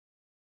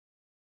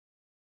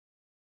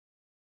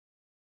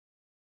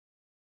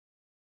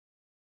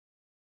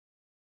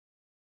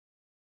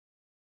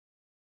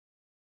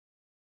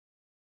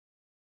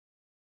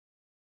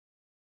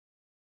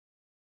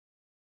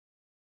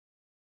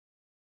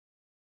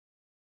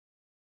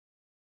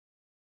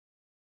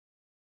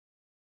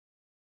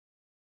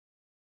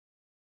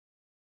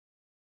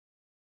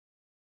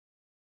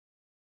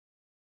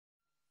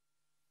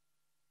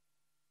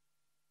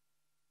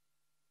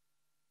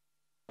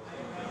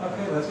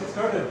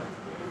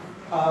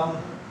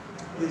Um,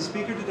 the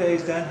speaker today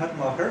is Dan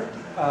Huttenlocher.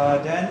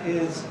 Dan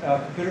is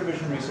a computer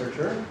vision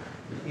researcher.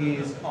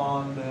 He's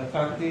on the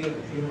faculty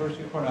at the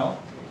University of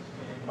Cornell.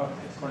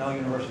 Cornell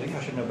University,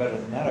 I should know better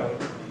than that. I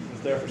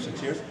was there for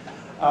 6 years.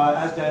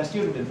 As Dan's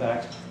student, in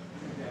fact.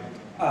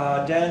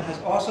 Dan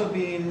has also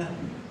been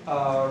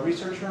a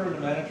researcher and a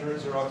manager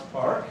at Xerox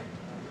PARC,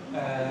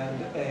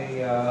 and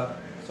a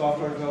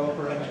software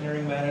developer,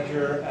 engineering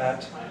manager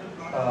at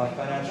a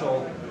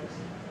financial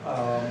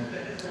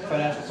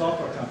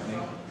software company,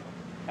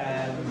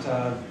 and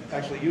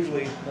actually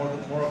usually more than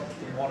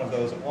one of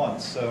those at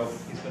once. So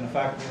he's been a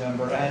faculty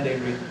member and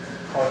a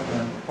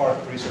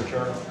PARC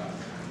researcher.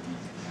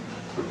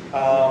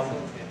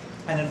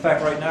 And in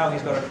fact, right now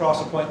he's got a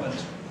cross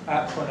appointment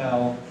at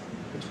Cornell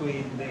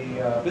between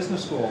the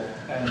business school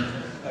and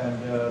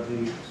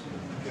the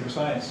computer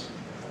science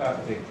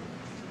faculty.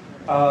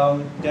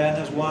 Dan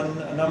has won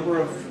a number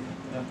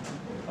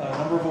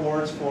of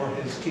awards for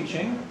his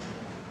teaching,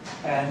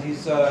 and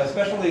he's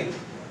especially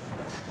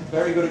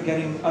very good at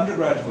getting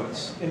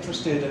undergraduates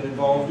interested and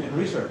involved in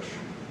research.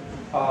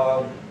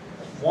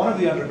 One of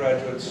the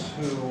undergraduates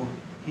who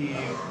he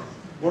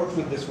worked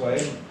with this way,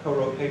 and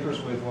co-wrote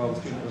papers with while the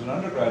student was an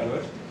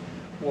undergraduate,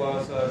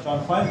 was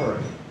John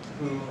Kleinberg,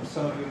 who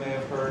some of you may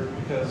have heard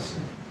because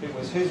it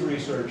was his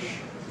research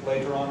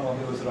later on while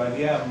he was at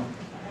IBM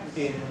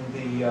in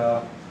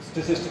the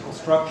statistical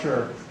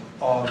structure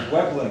of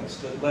web links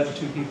that led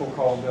to people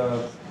called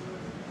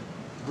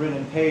Brin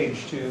and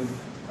Page to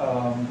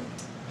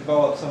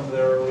develop some of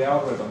their early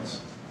algorithms.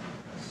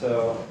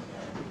 So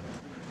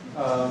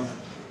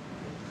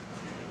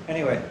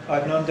anyway,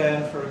 I've known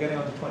Dan for getting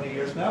on to 20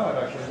 years now.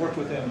 I've actually worked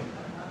with him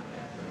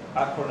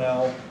at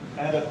Cornell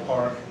and at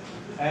PARC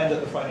and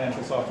at the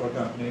financial software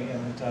company,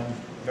 and I'm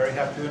very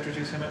happy to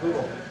introduce him at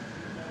Google.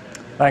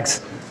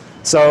 Thanks.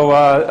 So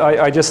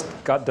I just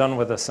got done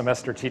with a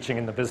semester teaching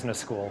in the business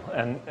school,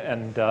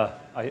 and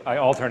I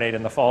alternate.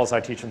 In the falls I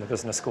teach in the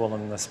business school,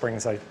 and in the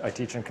springs I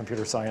teach in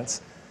computer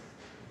science.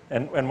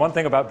 And one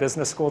thing about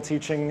business school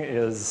teaching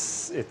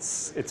is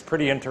it's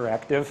pretty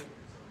interactive.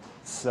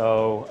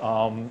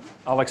 So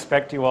I'll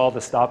expect you all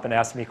to stop and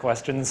ask me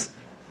questions.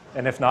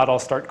 And if not, I'll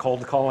start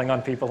cold calling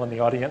on people in the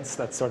audience.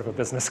 That's sort of a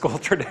business school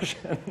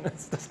tradition,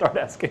 is to start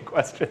asking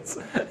questions.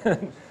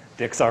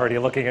 Dick's already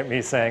looking at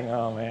me saying,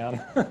 oh man,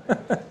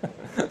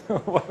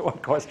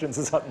 what questions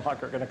is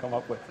Huttenlocher going to come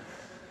up with?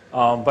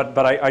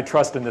 But I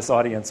trust in this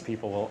audience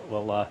people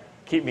will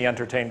keep me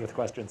entertained with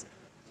questions.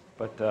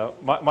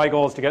 But my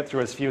goal is to get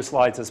through as few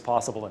slides as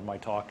possible in my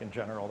talk in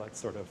general. That's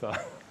sort of,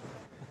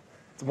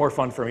 it's more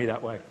fun for me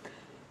that way.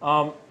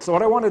 So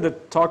what I wanted to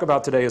talk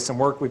about today is some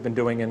work we've been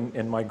doing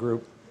in my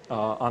group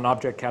on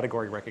object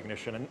category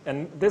recognition.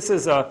 And this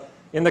is,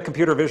 in the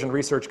computer vision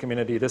research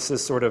community, this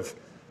is sort of,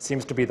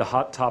 seems to be the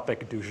hot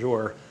topic du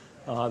jour.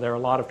 There are a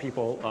lot of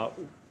people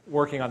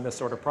working on this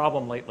sort of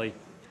problem lately.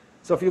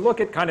 So if you look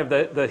at kind of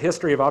the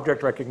history of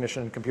object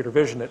recognition in computer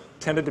vision, it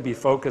tended to be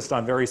focused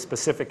on very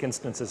specific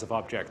instances of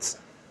objects,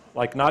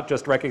 like not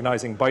just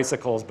recognizing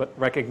bicycles, but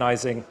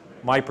recognizing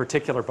my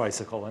particular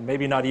bicycle, and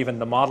maybe not even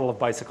the model of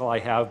bicycle I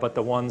have, but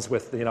the ones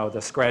with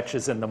the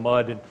scratches in the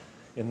mud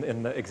and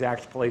in the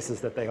exact places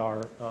that they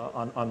are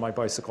on my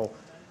bicycle.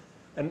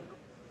 And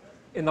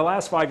in the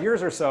last 5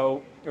 years or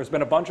so, there's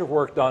been a bunch of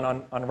work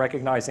done on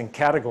recognizing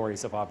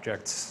categories of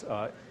objects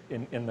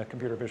in the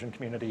computer vision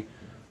community.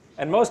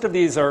 And most of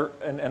these are,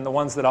 and the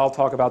ones that I'll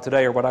talk about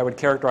today, are what I would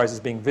characterize as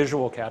being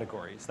visual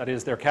categories. That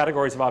is, they're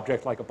categories of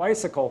object like a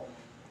bicycle,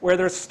 where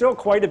there's still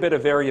quite a bit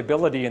of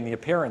variability in the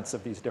appearance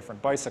of these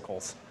different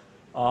bicycles.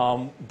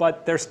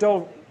 But they're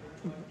still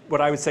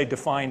what I would say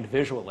defined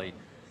visually.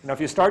 If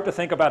you start to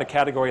think about a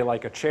category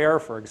like a chair,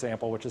 for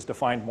example, which is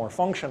defined more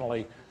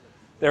functionally,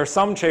 there are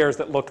some chairs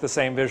that look the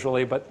same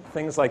visually, but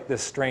things like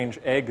this strange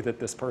egg that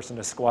this person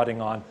is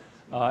squatting on,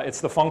 it's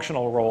the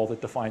functional role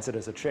that defines it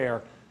as a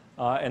chair.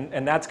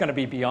 And that's going to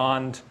be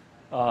beyond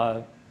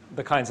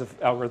the kinds of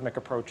algorithmic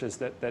approaches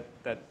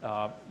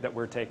that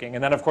we're taking.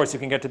 And then, of course, you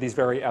can get to these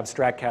very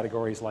abstract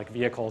categories like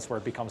vehicles, where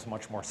it becomes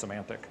much more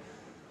semantic.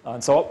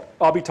 And so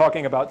I'll be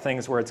talking about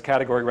things where it's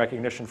category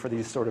recognition for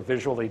these sort of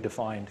visually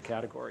defined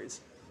categories.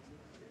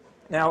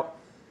 Now,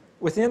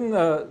 within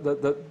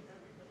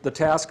the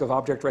task of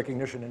object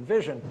recognition in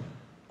vision,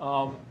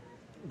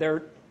 there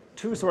are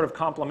two sort of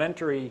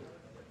complementary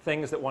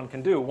things that one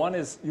can do. One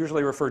is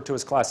usually referred to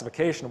as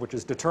classification, which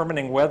is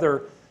determining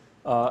whether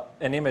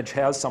an image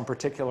has some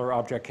particular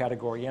object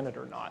category in it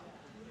or not.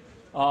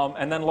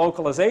 And then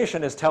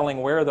localization is telling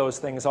where those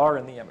things are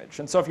in the image.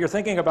 And so if you're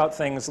thinking about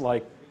things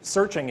like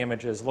searching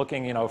images,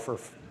 looking for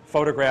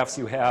photographs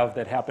you have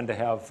that happen to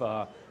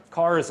have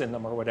cars in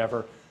them or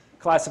whatever,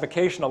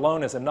 classification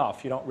alone is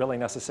enough. You don't really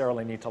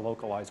necessarily need to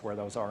localize where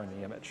those are in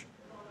the image.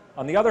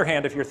 On the other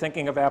hand, if you're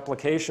thinking of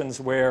applications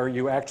where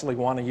you actually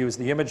want to use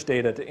the image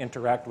data to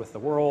interact with the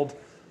world,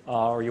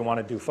 or you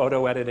want to do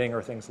photo editing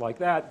or things like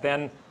that,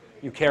 then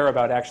you care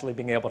about actually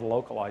being able to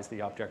localize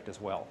the object as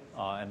well,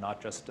 and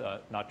not just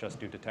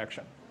do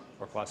detection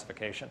or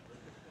classification.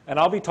 And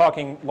I'll be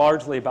talking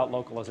largely about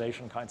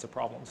localization kinds of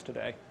problems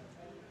today.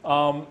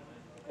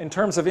 in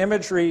terms of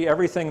imagery,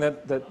 everything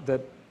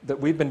that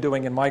we've been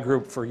doing in my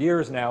group for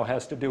years now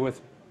has to do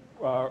with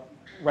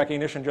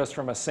recognition just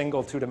from a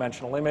single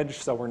two-dimensional image.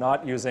 So we're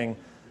not using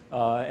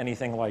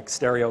anything like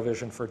stereo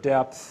vision for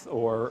depth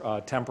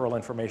or temporal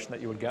information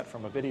that you would get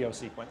from a video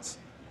sequence.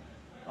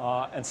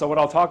 And so what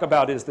I'll talk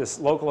about is this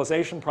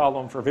localization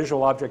problem for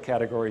visual object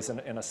categories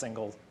in a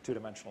single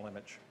two-dimensional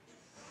image.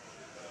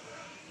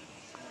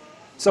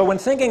 So when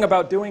thinking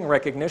about doing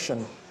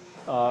recognition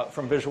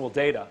from visual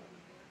data,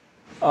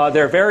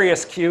 there are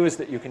various cues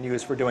that you can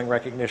use for doing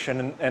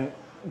recognition, and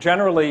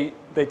generally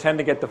they tend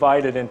to get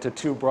divided into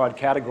two broad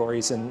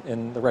categories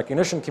in the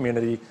recognition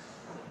community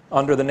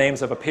under the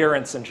names of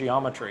appearance and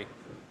geometry.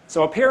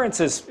 So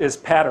appearance is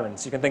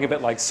patterns. You can think of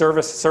it like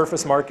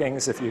surface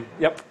markings. If you,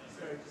 yep.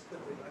 Sorry, just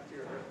quickly back to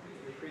your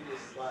previous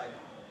slide.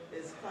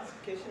 Is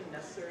classification a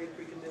necessary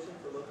precondition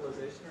for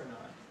localization or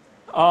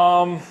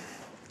not?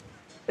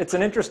 It's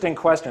an interesting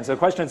question. So the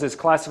question is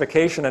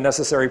classification a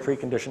necessary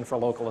precondition for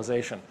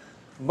localization?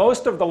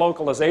 Most of the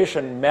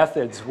localization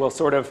methods will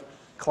sort of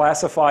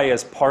classify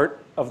as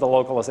part of the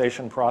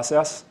localization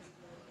process,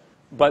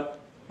 but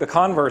the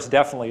converse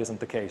definitely isn't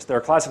the case. There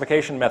are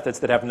classification methods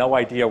that have no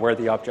idea where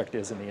the object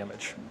is in the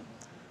image.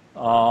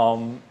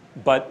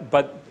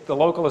 But the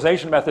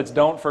localization methods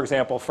don't, for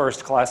example,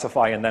 first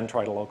classify and then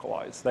try to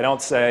localize. They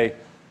don't say,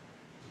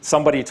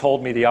 somebody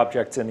told me the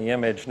object's in the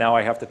image, now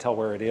I have to tell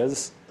where it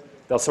is.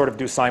 They'll sort of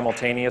do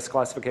simultaneous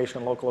classification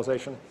and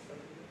localization.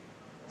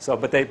 So,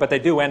 but they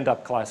do end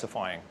up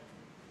classifying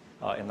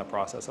in the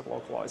process of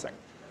localizing.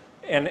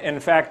 And in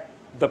fact,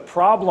 the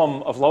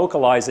problem of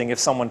localizing, if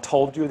someone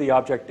told you the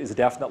object is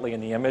definitely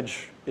in the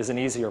image, is an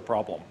easier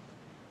problem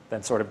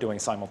than sort of doing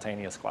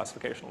simultaneous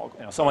classification.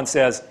 You know, someone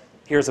says,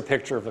 here's a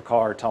picture of the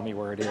car, tell me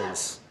where it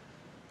is,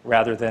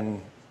 rather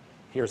than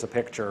here's a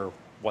picture,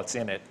 what's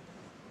in it,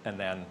 and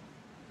then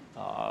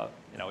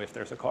you know, if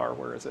there's a car,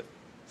 where is it?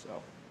 So,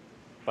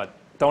 but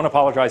don't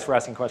apologize for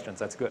asking questions.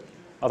 That's good.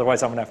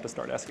 Otherwise, I'm going to have to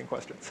start asking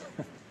questions.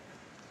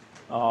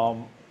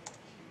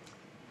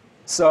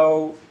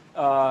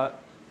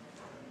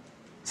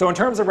 So in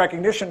terms of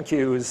recognition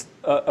cues,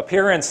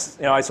 appearance,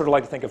 you know, I sort of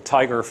like to think of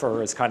tiger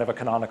fur as kind of a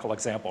canonical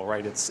example,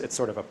 right? It's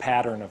sort of a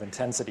pattern of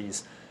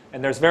intensities.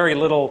 And there's very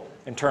little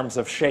in terms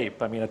of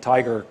shape. I mean, a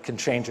tiger can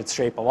change its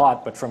shape a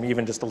lot, but from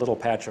even just a little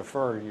patch of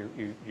fur,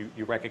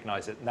 you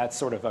recognize it. And that's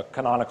sort of a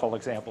canonical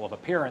example of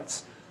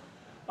appearance.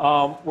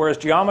 Whereas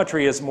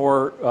geometry is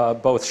more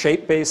both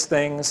shape-based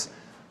things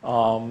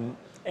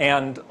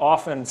and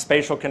often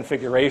spatial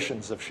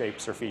configurations of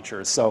shapes or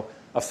features. So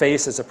a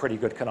face is a pretty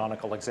good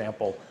canonical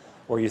example,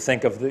 where you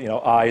think of the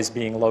eyes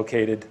being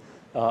located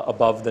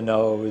above the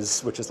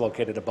nose, which is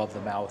located above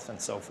the mouth, and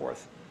so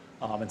forth.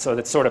 And so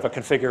that's sort of a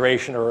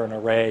configuration or an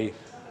array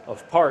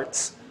of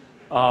parts.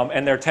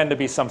 And there tend to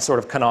be some sort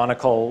of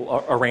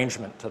canonical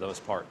arrangement to those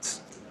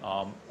parts,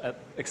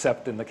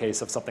 except in the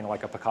case of something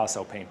like a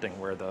Picasso painting,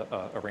 where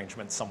the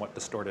arrangement's somewhat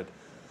distorted.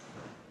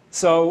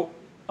 So,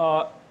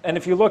 and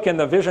if you look in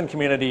the vision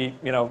community,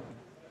 you know,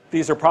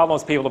 these are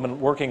problems people have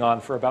been working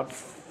on for about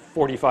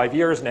 45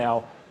 years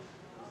now,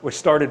 which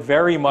started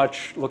very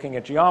much looking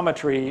at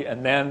geometry,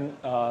 and then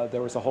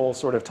there was a whole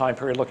sort of time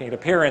period looking at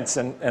appearance,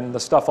 and the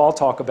stuff I'll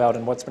talk about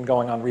and what's been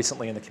going on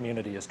recently in the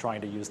community is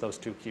trying to use those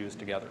two cues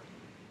together.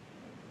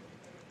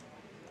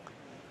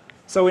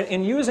 So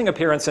in using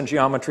appearance and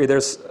geometry,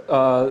 there's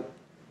sort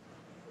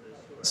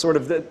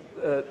of,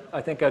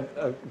 I think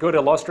a good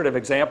illustrative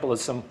example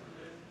is some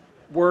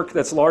work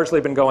that's largely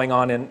been going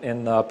on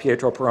in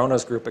Pietro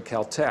Perona's group at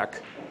Caltech,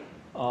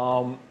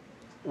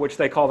 which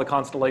they call the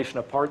constellation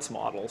of parts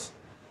models.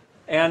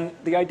 And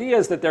the idea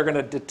is that they're going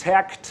to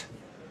detect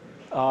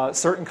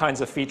certain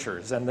kinds of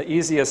features. And the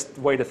easiest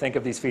way to think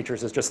of these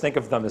features is just think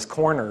of them as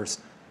corners,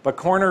 but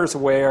corners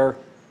where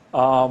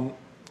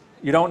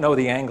you don't know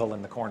the angle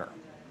in the corner.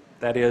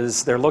 That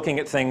is, they're looking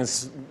at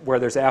things where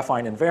there's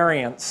affine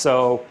invariant.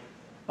 So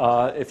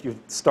if you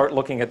start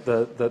looking at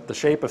the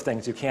shape of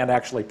things, you can't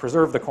actually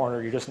preserve the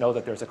corner. You just know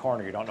that there's a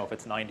corner. You don't know if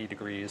it's 90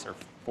 degrees or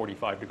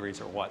 45 degrees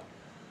or what.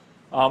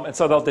 And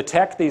so they'll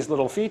detect these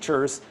little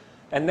features.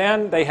 And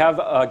then they have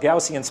a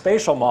Gaussian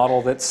spatial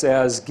model that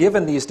says,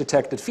 given these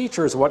detected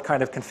features, what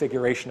kind of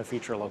configuration of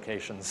feature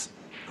locations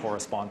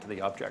correspond to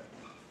the object.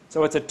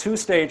 So it's a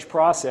two-stage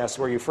process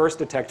where you first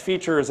detect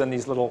features, and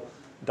these little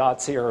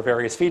dots here are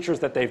various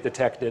features that they've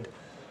detected.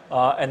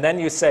 And then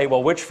you say,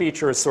 well, which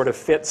features sort of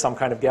fit some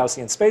kind of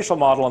Gaussian spatial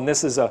model? And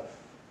this is a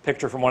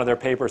picture from one of their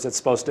papers that's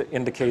supposed to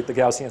indicate the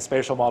Gaussian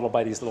spatial model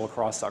by these little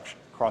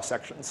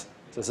cross-sections.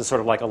 So this is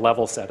sort of like a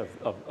level set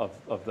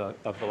of the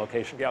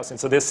location Gaussian.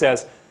 So this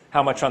says,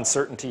 how much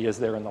uncertainty is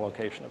there in the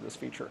location of this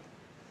feature?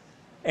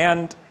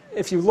 And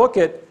if you look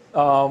at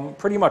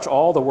pretty much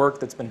all the work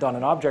that's been done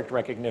in object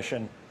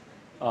recognition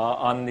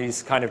on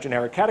these kind of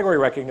generic category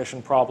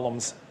recognition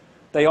problems,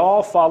 they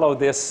all follow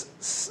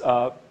this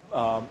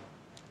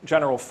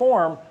general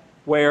form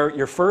where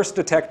you're first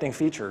detecting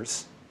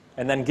features,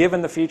 and then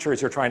given the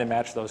features, you're trying to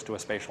match those to a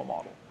spatial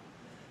model.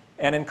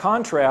 And in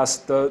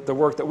contrast, the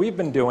work that we've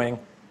been doing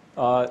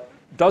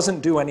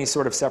doesn't do any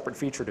sort of separate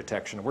feature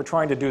detection. We're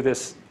trying to do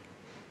this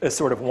as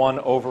sort of one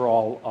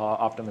overall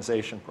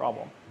optimization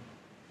problem.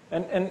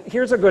 And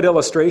here's a good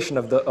illustration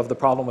of the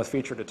problem with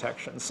feature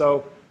detection.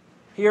 So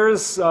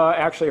here's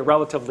actually a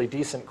relatively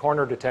decent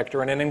corner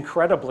detector in an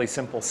incredibly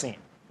simple scene,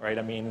 right?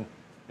 I mean,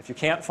 if you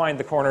can't find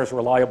the corners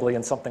reliably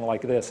in something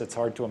like this, it's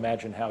hard to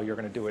imagine how you're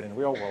going to do it in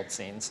real-world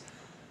scenes.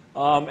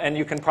 And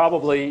you can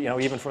probably,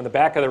 even from the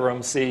back of the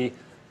room, see,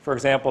 for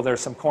example, there's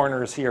some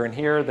corners here and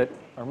here that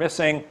are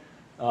missing.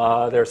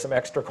 There's some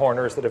extra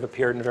corners that have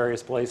appeared in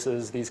various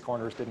places. These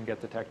corners didn't get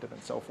detected,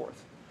 and so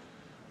forth.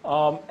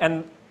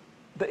 And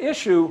the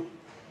issue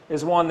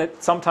is one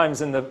that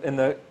sometimes in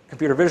the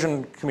computer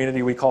vision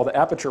community we call the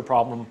aperture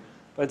problem.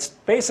 But it's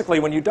basically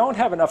when you don't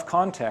have enough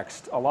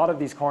context, a lot of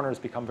these corners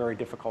become very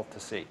difficult to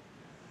see.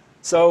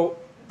 So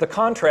the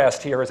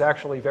contrast here is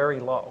actually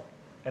very low.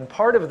 And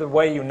part of the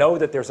way you know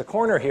that there's a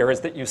corner here is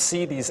that you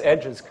see these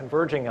edges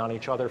converging on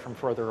each other from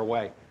further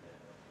away.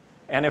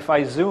 And if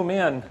I zoom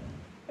in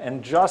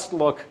and just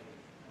look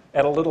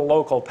at a little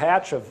local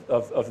patch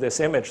of this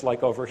image,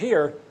 like over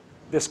here,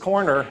 this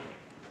corner,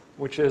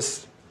 which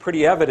is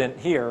pretty evident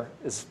here,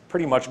 is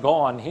pretty much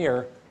gone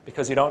here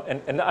because you don't,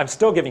 and I'm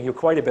still giving you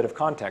quite a bit of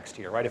context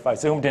here, right? If I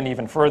zoomed in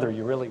even further,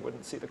 you really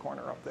wouldn't see the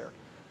corner up there.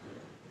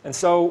 And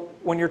so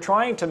when you're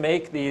trying to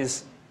make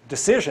these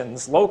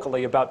decisions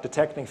locally about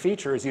detecting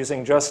features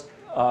using just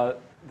the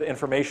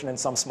information in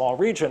some small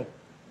region,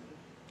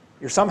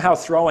 you're somehow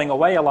throwing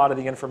away a lot of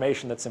the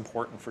information that's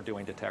important for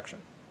doing detection.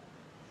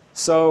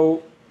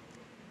 So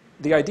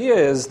the idea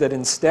is that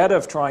instead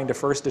of trying to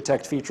first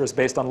detect features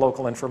based on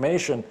local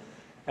information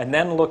and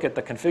then look at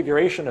the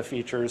configuration of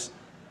features,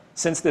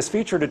 since this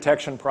feature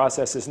detection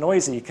process is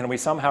noisy, can we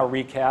somehow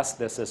recast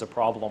this as a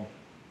problem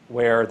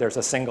where there's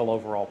a single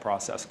overall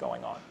process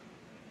going on?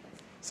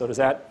 So does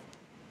that,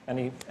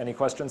 any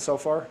questions so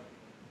far?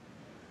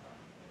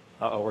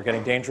 Uh-oh, we're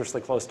getting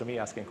dangerously close to me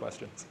asking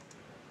questions.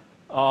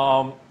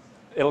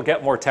 It'll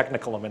get more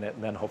technical in a minute,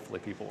 and then hopefully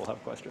people will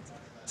have questions.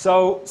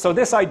 So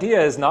this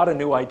idea is not a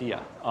new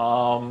idea.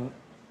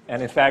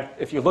 And in fact,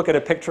 if you look at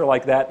a picture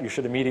like that, you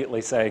should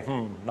immediately say,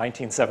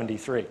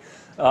 1973.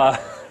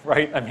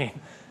 Right? I mean,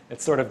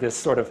 it's sort of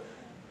this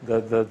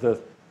the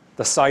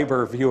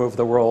cyber view of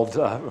the world,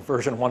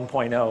 version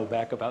 1.0,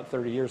 back about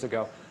 30 years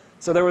ago.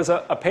 So there was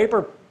a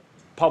paper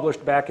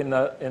published back in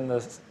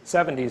the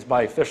 70s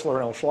by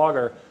Fischler and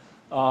Schlager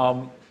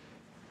on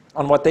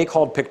what they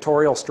called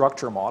pictorial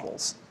structure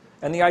models.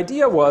 And the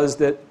idea was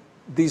that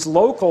these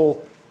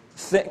local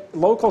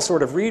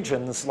sort of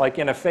regions, like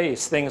in a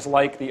face, things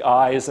like the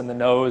eyes and the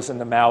nose and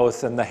the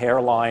mouth and the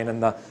hairline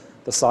and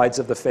the sides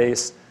of the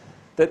face,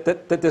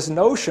 that this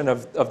notion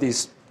of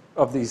these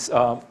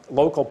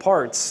local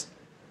parts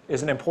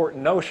is an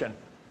important notion,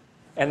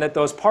 and that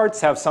those parts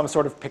have some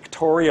sort of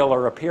pictorial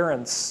or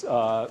appearance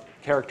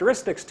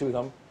characteristics to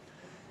them,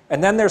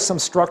 and then there's some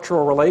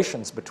structural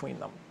relations between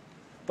them.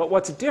 But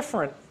what's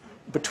different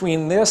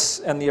between this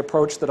and the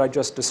approach that I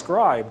just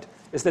described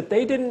is that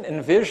they didn't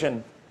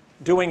envision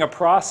doing a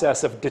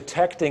process of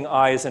detecting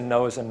eyes and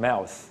nose and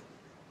mouth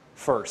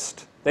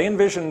first. They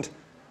envisioned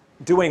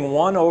doing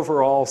one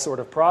overall sort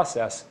of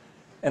process.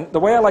 And the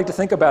way I like to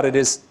think about it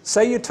is,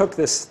 say you took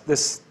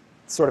this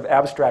sort of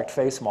abstract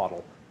face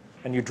model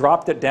and you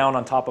dropped it down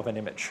on top of an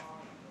image.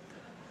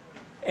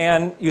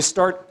 And you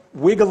start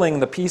wiggling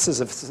the pieces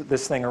of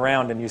this thing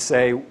around and you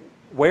say,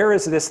 where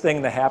is this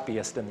thing the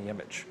happiest in the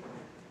image?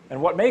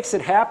 And what makes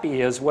it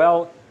happy is,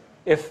 well,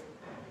 if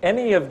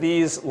any of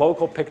these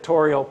local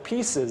pictorial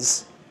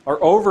pieces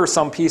are over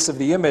some piece of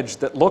the image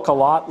that look a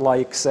lot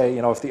like, say,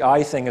 if the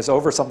eye thing is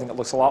over something that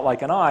looks a lot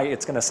like an eye,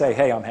 it's going to say,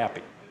 hey, I'm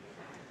happy.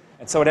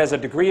 And so it has a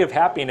degree of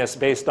happiness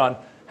based on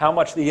how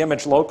much the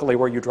image locally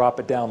where you drop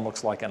it down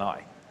looks like an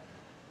eye.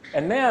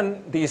 And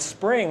then these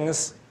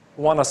springs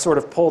want to sort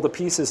of pull the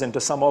pieces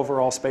into some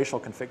overall spatial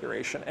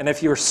configuration. And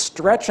if you're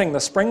stretching the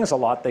springs a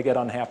lot, they get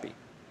unhappy.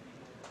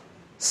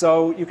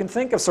 So you can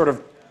think of sort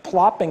of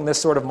plopping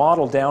this sort of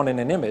model down in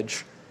an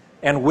image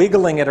and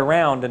wiggling it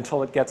around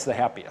until it gets the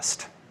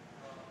happiest.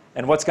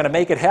 And what's going to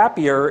make it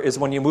happier is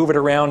when you move it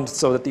around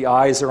so that the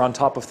eyes are on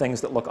top of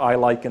things that look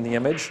eye-like in the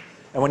image,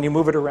 and when you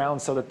move it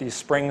around so that these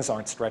springs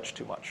aren't stretched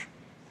too much.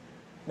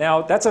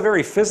 Now, that's a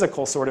very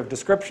physical sort of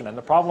description, and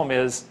the problem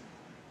is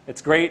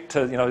it's great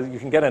to, you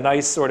can get a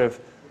nice sort of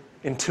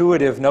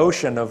intuitive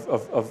notion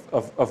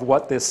of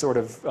what this sort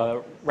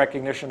of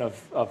recognition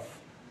of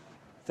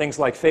things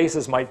like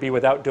faces might be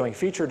without doing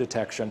feature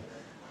detection.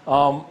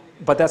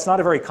 But that's not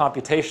a very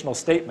computational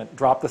statement.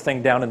 Drop the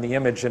thing down in the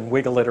image and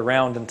wiggle it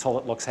around until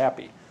it looks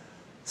happy.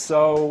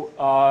 So,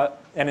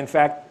 and in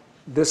fact,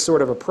 this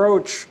sort of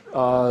approach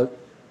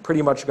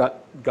pretty much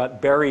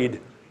got buried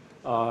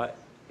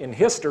in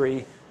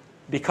history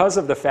because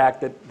of the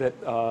fact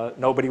that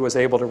nobody was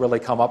able to really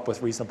come up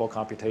with reasonable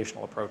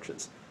computational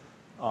approaches.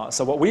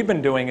 So what we've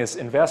been doing is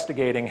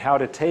investigating how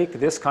to take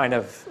this kind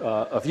of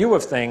a view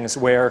of things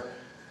where,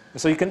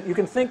 so you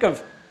can think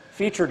of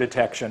feature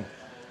detection,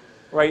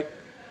 right,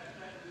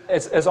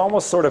 as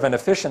almost sort of an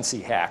efficiency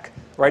hack,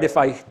 right? If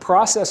I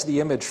process the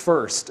image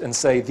first and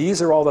say,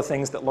 these are all the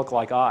things that look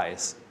like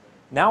eyes,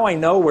 now I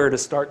know where to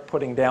start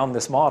putting down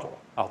this model.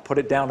 I'll put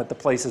it down at the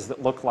places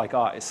that look like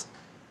eyes.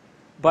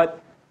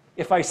 But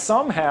if I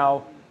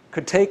somehow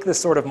could take this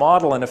sort of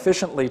model and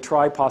efficiently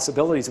try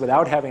possibilities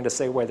without having to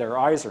say where there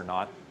are eyes or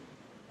not,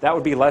 that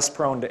would be less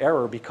prone to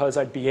error because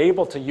I'd be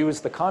able to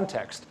use the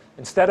context.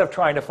 Instead of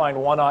trying to find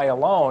one eye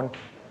alone,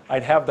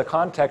 I'd have the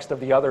context of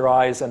the other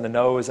eyes and the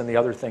nose and the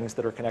other things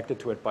that are connected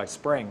to it by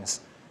springs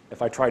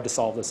if I tried to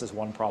solve this as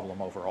one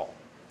problem overall.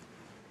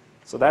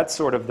 So that's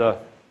sort of the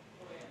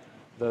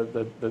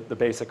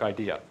basic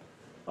idea.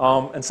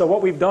 And so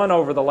what we've done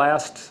over the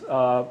last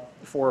 4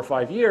 or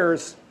 5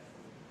 years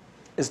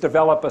is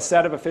develop a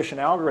set of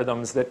efficient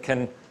algorithms that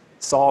can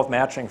solve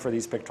matching for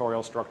these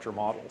pictorial structure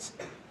models.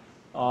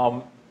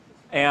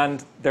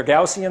 And they're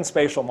Gaussian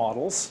spatial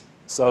models,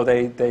 so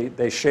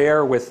they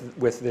share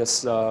with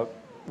this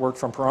work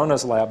from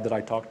Perona's lab that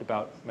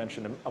I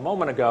mentioned a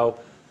moment ago,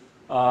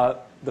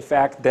 the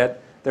fact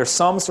that there's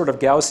some sort of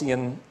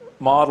Gaussian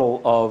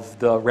model of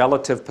the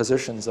relative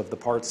positions of the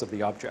parts of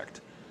the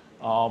object.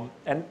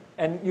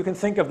 And you can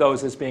think of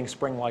those as being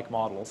spring-like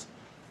models.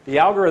 The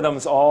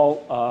algorithms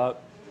all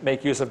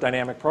make use of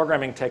dynamic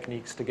programming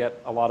techniques to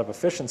get a lot of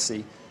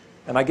efficiency.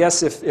 And I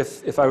guess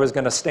if I was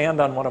going to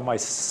stand on one of my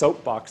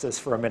soapboxes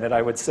for a minute,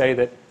 I would say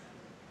that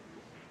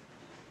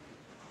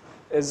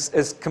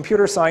as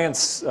computer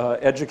science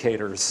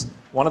educators,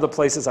 one of the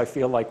places I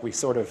feel like we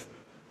sort of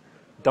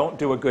don't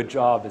do a good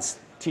job is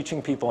teaching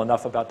people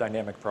enough about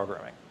dynamic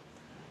programming.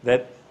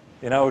 That,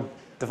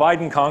 divide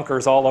and conquer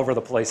is all over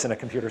the place in a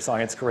computer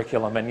science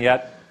curriculum, and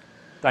yet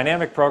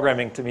dynamic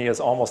programming to me is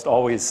almost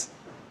always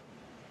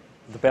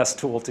the best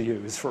tool to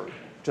use for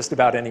just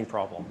about any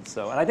problem.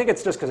 And I think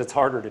it's just because it's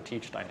harder to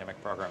teach dynamic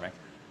programming.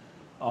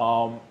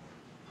 And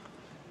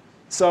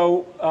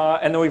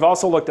then we've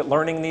also looked at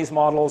learning these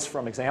models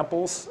from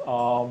examples,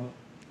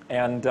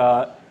 and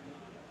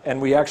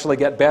we actually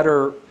get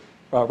better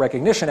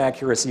recognition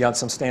accuracy on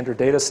some standard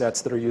data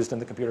sets that are used in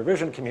the computer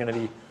vision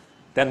community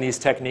than these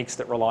techniques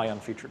that rely on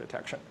feature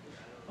detection.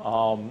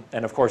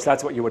 And of course,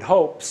 that's what you would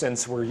hope,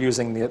 since we're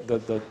using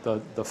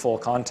the full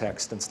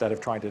context instead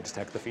of trying to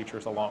detect the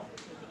features alone.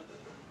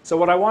 So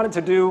what I wanted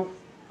to do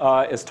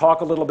is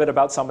talk a little bit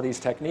about some of these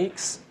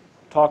techniques,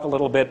 talk a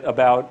little bit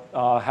about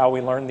how we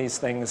learn these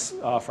things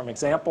from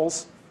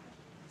examples,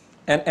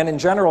 and in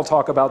general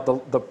talk about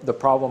the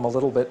problem a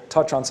little bit,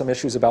 touch on some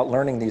issues about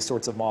learning these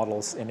sorts of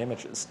models in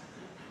images.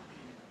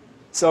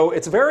 So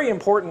it's very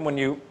important when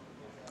you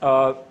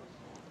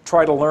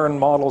try to learn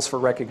models for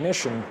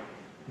recognition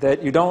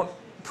that you don't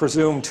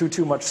presume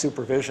too much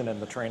supervision in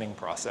the training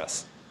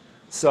process.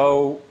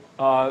 So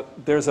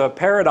there's a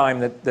paradigm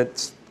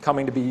that's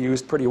coming to be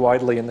used pretty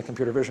widely in the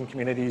computer vision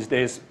community these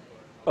days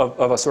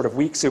of a sort of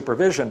weak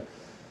supervision,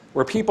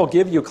 where people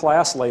give you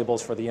class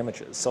labels for the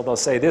images. So they'll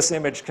say this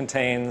image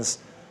contains,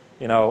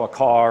 a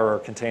car, or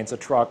contains a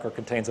truck, or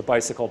contains a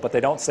bicycle, but they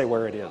don't say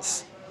where it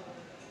is.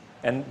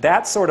 And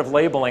that sort of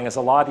labeling is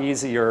a lot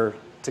easier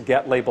to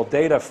get labeled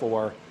data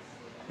for,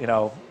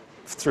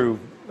 through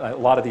a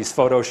lot of these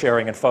photo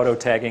sharing and photo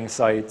tagging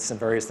sites and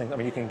various things. I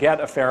mean, you can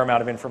get a fair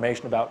amount of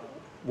information about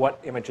what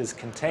images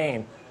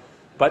contain.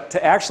 But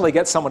to actually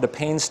get someone to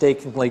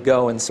painstakingly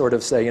go and sort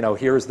of say,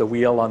 here's the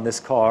wheel on this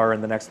car,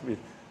 and the next,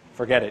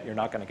 forget it, you're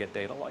not going to get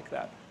data like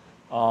that.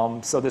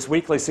 So this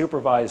weakly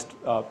supervised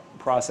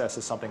process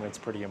is something that's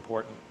pretty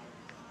important.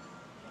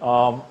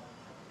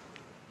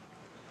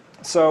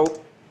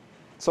 So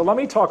let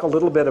me talk a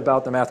little bit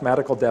about the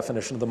mathematical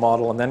definition of the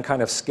model and then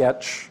kind of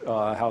sketch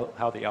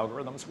how the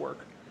algorithms work.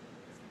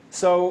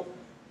 So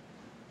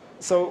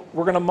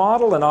we're going to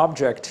model an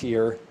object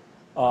here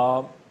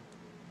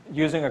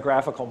using a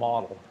graphical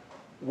model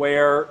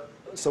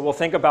so we'll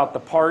think about the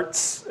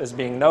parts as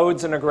being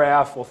nodes in a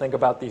graph. We'll think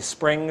about these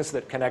springs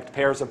that connect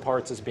pairs of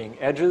parts as being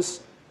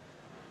edges.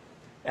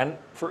 And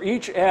for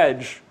each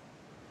edge,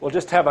 we'll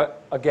just have a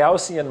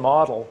Gaussian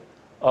model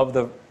of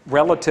the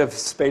relative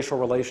spatial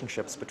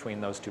relationships between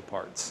those two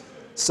parts.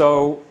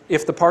 So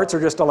if the parts are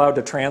just allowed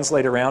to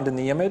translate around in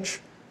the image,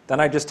 then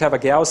I just have a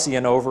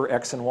Gaussian over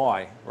x and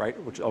y,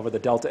 right, which over the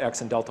delta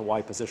x and delta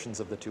y positions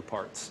of the two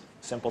parts.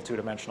 Simple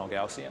two-dimensional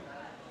Gaussian.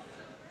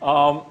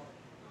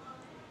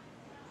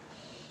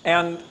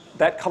 And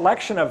that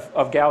collection of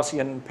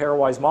Gaussian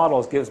pairwise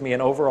models gives me an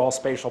overall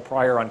spatial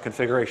prior on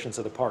configurations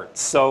of the parts.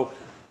 So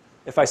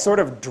if I sort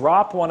of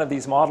drop one of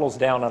these models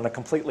down on a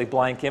completely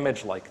blank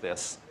image like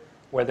this,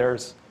 where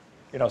there's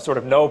sort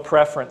of no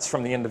preference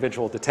from the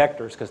individual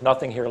detectors, because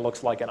nothing here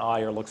looks like an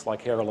eye or looks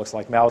like hair or looks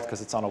like mouth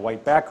because it's on a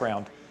white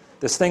background,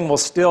 this thing will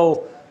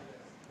still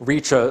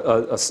reach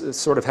a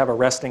sort of have a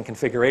resting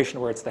configuration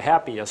where it's the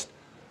happiest,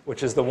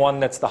 which is the one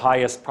that's the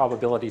highest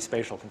probability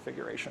spatial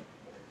configuration.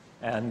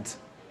 And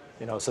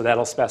so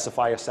that'll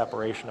specify a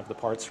separation of the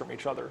parts from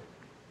each other.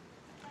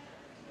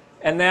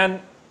 And then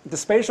the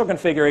spatial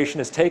configuration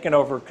is taken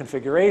over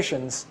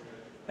configurations.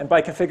 And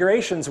by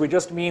configurations, we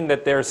just mean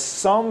that there's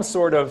some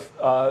sort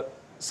of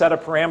set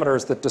of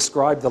parameters that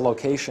describe the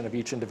location of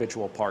each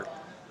individual part.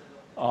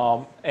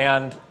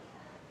 And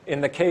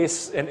in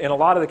a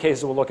lot of the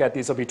cases we'll look at,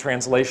 these will be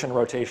translation,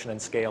 rotation,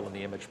 and scale in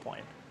the image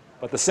plane.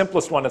 But the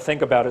simplest one to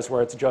think about is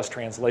where it's just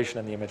translation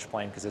in the image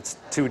plane, because it's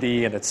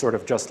 2D and it's sort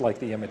of just like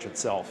the image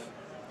itself.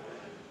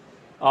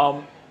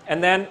 And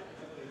then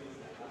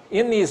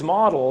in these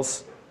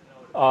models,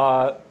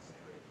 so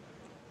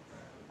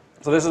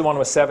this is one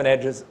with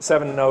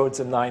 7 nodes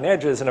and 9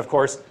 edges, and of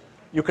course,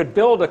 you could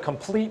build a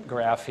complete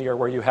graph here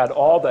where you had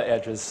all the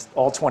edges,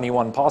 all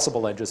 21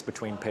 possible edges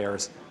between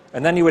pairs,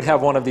 and then you would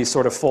have one of these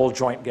sort of full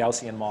joint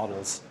Gaussian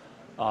models,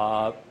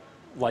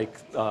 like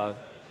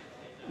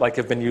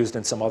have been used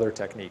in some other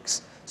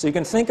techniques. So you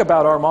can think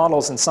about our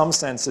models in some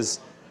sense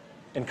as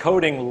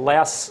encoding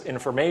less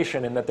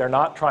information in that they're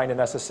not trying to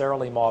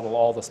necessarily model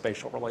all the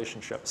spatial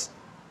relationships.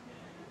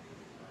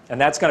 And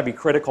that's going to be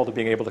critical to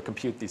being able to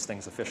compute these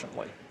things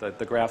efficiently.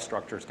 The graph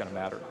structure is going to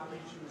matter.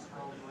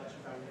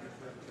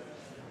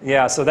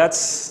 Yeah, so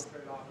that's,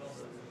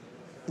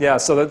 yeah,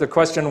 so the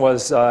question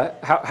was,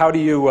 how do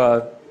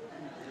you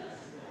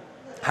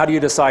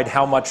decide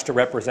how much to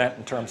represent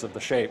in terms of the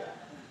shape?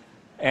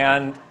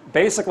 And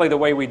basically the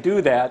way we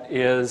do that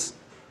is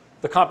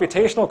the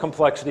computational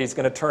complexity is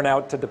going to turn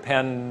out to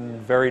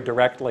depend very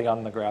directly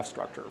on the graph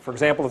structure. For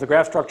example, if the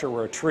graph structure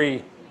were a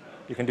tree,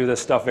 you can do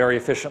this stuff very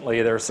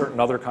efficiently. There are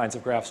certain other kinds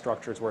of graph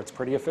structures where it's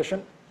pretty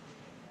efficient.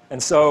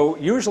 And so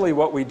usually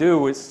what we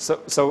do is,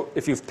 so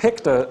if you've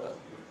picked a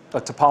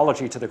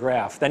topology to the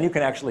graph, then you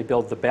can actually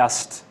build the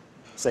best,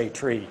 say,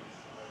 tree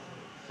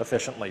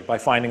efficiently by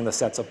finding the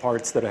sets of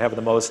parts that have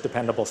the most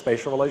dependable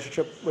spatial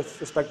relationship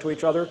with respect to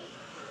each other.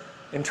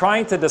 In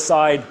trying to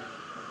decide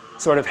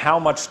sort of how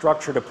much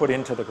structure to put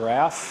into the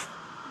graph,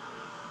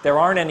 there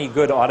aren't any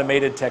good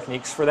automated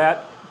techniques for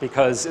that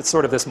because it's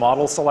sort of this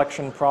model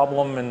selection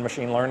problem in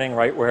machine learning,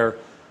 right, where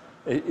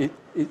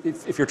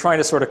if you're trying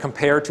to sort of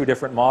compare two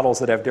different models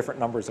that have different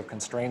numbers of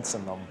constraints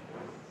in them,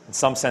 in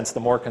some sense, the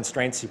more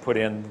constraints you put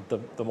in,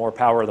 the more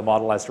power the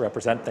model has to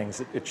represent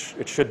things.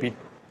 It should be,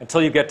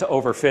 until you get to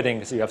overfitting,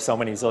 because you have so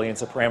many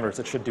zillions of parameters,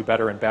 it should do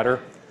better and better.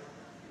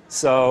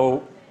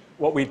 So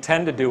what we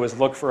tend to do is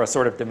look for a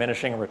sort of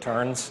diminishing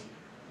returns,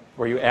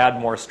 where you add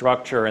more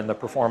structure and the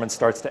performance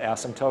starts to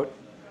asymptote.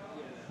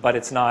 But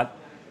it's not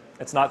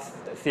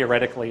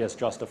theoretically as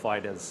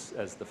justified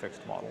as the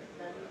fixed model.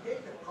 Can you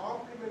take the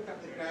complement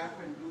of the graph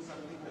and do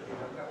something that the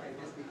number of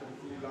edges become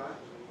too large?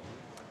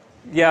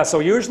 Yeah, so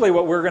usually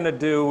what we're going to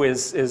do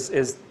is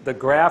the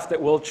graph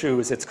that we'll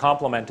choose, its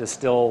complement is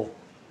still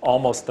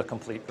almost the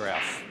complete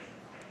graph.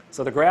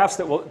 So the graphs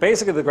that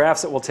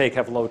we'll take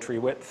have low tree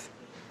width.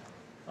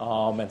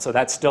 And so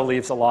that still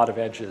leaves a lot of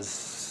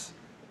edges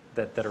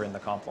that are in the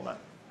complement.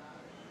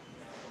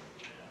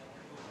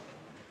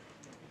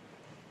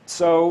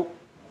 So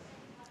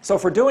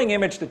for doing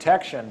image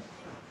detection,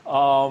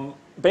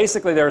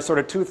 basically there are sort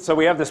of two. So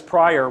we have this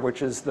prior,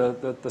 which is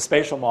the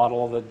spatial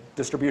model, the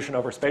distribution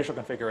over spatial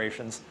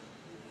configurations.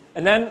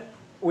 And then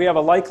we have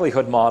a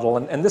likelihood model.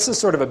 And this is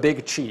sort of a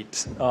big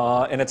cheat.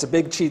 And it's a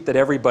big cheat that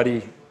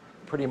everybody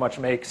pretty much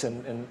makes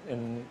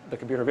in the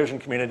computer vision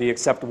community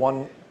except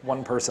one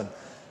person.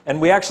 And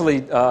we actually,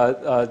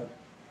 if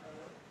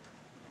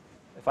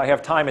I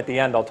have time at the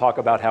end, I'll talk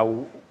about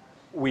how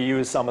we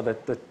use some of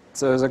the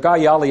so there's a guy,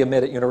 Yali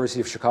Amit at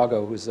University of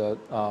Chicago, who's a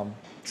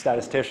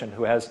statistician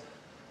who has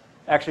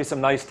actually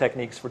some nice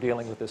techniques for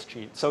dealing with this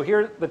cheat. So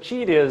here, the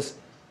cheat is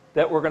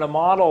that we're going to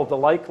model the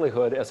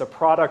likelihood as a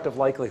product of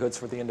likelihoods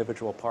for the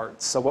individual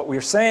parts. So what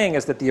we're saying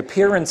is that the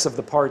appearance of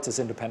the parts is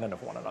independent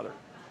of one another.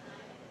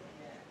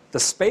 The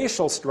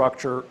spatial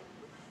structure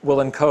will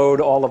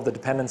encode all of the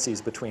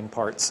dependencies between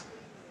parts.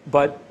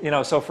 But,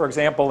 so for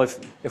example,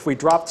 if we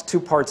dropped two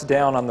parts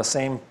down on the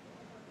same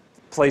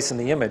place in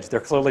the image, they're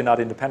clearly not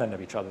independent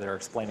of each other. They're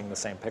explaining the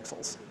same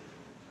pixels.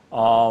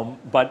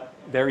 But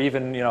there are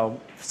even,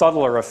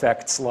 subtler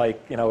effects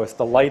like, if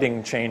the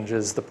lighting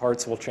changes, the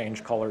parts will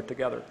change color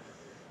together.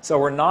 So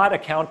we're not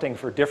accounting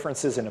for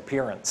differences in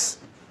appearance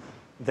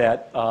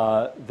that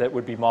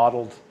would be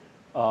modeled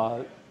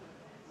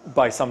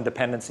by some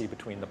dependency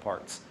between the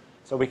parts.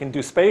 So we can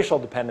do spatial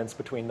dependence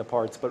between the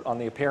parts, but on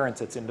the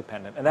appearance, it's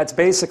independent. And that's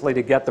basically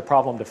to get the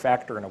problem to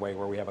factor in a way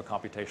where we have a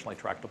computationally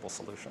tractable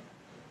solution.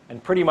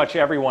 And pretty much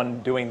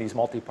everyone doing these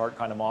multi-part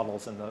kind of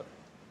models in the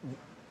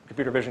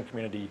computer vision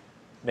community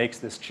makes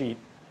this cheat.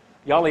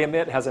 Yali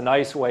Amit has a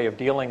nice way of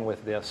dealing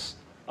with this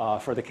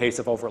for the case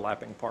of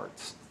overlapping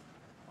parts,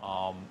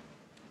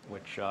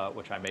 which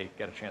I may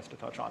get a chance to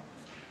touch on.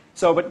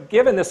 So, but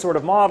given this sort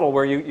of model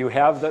where you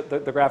have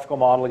the graphical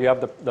model, you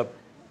have the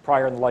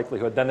prior and the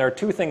likelihood, then there are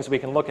two things we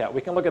can look at.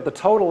 We can look at the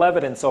total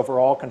evidence over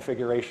all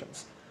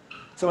configurations.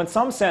 So in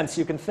some sense,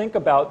 you can think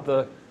about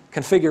the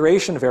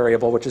configuration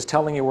variable, which is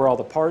telling you where all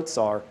the parts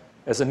are,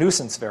 as a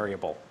nuisance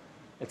variable.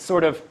 It's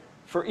sort of,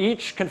 for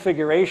each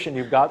configuration,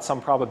 you've got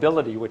some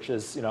probability, which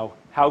is,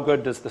 how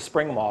good does the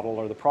spring model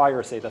or the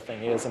prior say the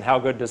thing is, and how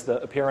good does the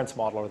appearance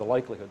model or the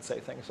likelihood say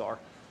things are.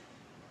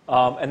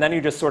 And then you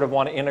just sort of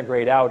want to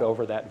integrate out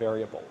over that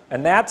variable.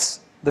 And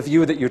that's the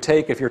view that you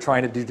take if you're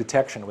trying to do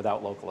detection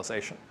without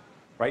localization,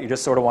 right? You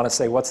just sort of want to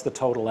say, what's the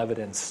total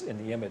evidence in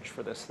the image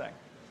for this thing?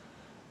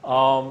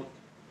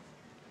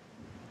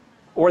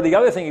 Or the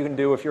other thing you can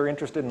do if you're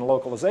interested in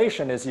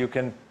localization is you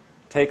can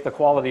take the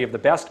quality of the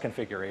best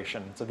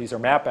configuration. So these are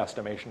map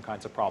estimation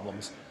kinds of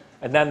problems.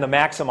 And then the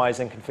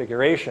maximizing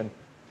configuration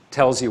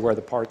tells you where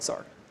the parts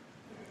are.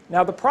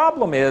 Now, the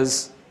problem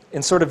is,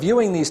 in sort of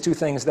viewing these two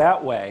things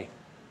that way,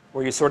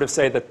 where you sort of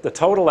say that the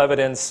total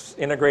evidence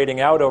integrating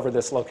out over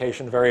this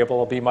location variable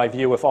will be my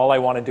view if all I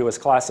want to do is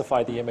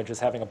classify the image as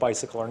having a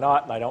bicycle or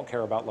not, and I don't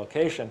care about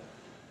location.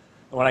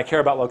 And when I care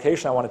about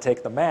location, I want to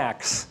take the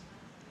max.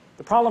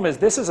 The problem is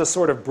this is a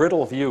sort of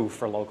brittle view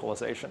for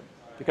localization,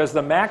 because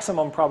the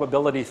maximum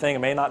probability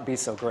thing may not be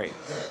so great,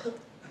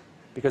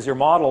 because your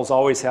models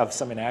always have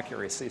some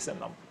inaccuracies in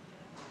them.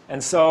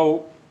 And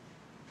so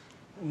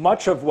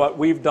much of what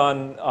we've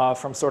done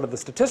from sort of the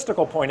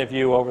statistical point of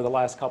view over the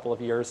last couple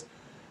of years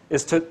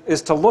is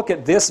to look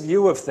at this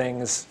view of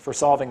things for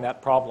solving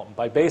that problem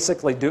by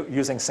basically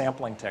using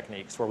sampling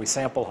techniques where we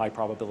sample high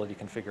probability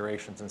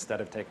configurations instead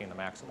of taking the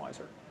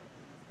maximizer.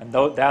 And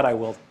that I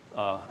will,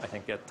 I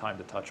think, get time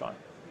to touch on.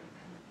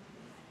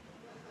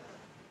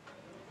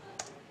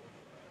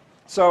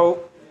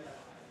 So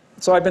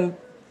I've been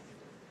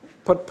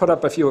put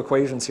up a few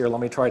equations here.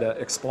 Let me try to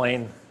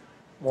explain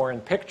more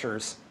in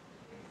pictures.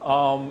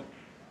 So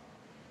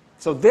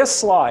this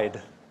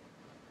slide,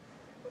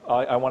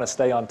 I want to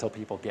stay on until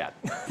people get,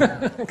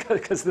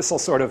 because this will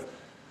sort of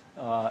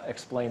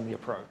explain the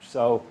approach.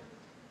 So,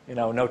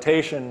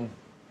 notation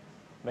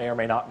may or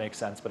may not make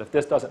sense, but if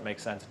this doesn't make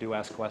sense, do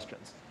ask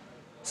questions.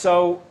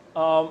 So,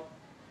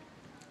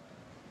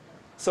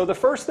 so the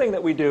first thing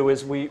that we do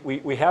is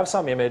we have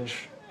some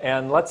image,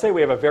 and let's say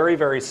we have a very,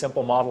 very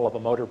simple model of a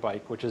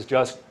motorbike, which is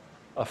just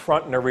a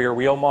front and a rear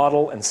wheel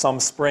model and some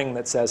spring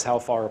that says how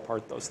far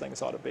apart those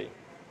things ought to be.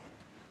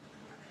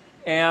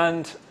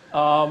 And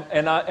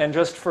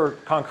just for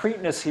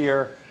concreteness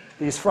here,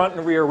 these front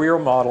and rear wheel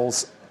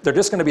models, they're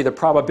just going to be the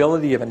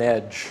probability of an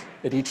edge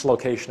at each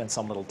location in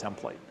some little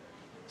template.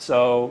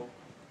 So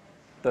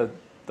the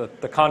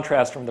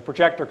contrast from the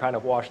projector kind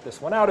of washed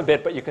this one out a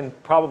bit, but you can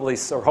probably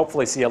or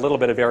hopefully see a little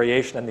bit of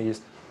variation in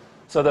these.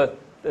 So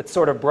it's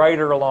sort of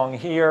brighter along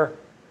here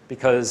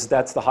because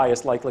that's the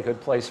highest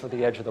likelihood place for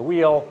the edge of the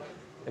wheel.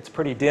 It's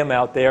pretty dim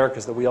out there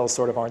because the wheels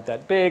sort of aren't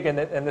that big, and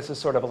this is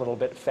sort of a little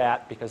bit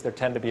fat because there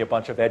tend to be a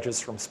bunch of edges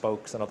from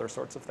spokes and other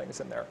sorts of things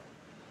in there.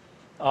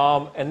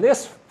 And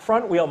this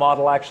front wheel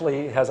model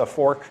actually has a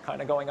fork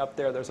kind of going up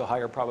there. There's a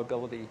higher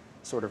probability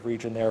sort of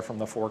region there from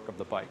the fork of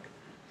the bike.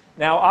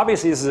 Now,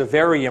 obviously, this is a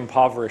very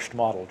impoverished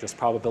model, just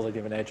probability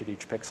of an edge at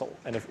each pixel.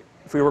 And if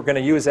we were going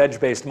to use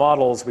edge-based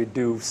models, we'd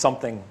do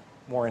something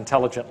more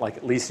intelligent, like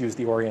at least use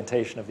the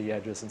orientation of the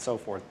edges and so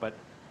forth. But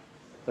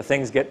the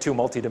things get too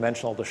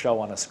multidimensional to show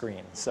on a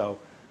screen. So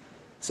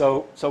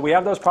we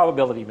have those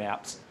probability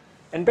maps.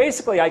 And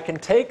basically, I can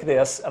take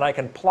this and I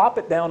can plop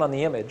it down on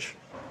the image.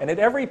 And at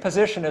every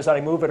position as I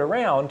move it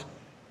around,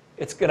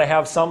 it's going to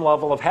have some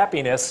level of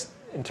happiness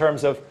in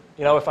terms of,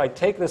 if I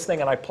take this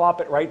thing and I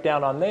plop it right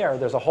down on there,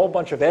 there's a whole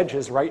bunch of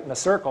edges right in a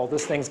circle.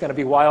 This thing's going to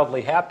be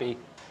wildly happy.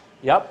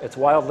 Yep, it's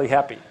wildly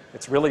happy.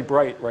 It's really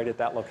bright right at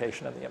that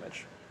location in the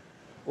image.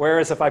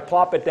 Whereas if I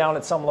plop it down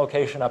at some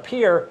location up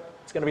here,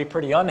 it's going to be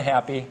pretty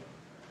unhappy,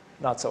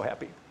 not so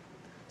happy.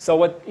 So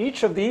what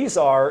each of these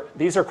are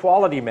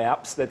quality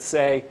maps that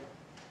say,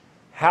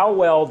 how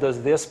well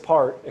does this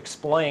part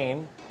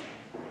explain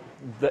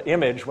the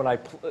image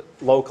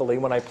locally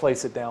when I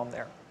place it down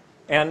there?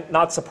 And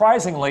not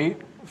surprisingly,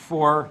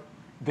 for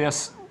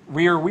this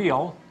rear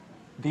wheel,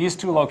 these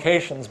two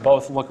locations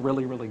both look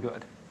really, really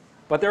good.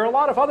 But there are a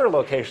lot of other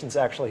locations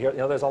actually here.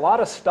 There's a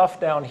lot of stuff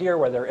down here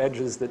where there are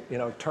edges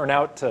that turn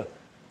out to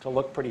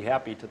look pretty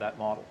happy to that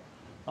model.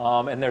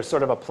 And there's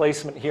sort of a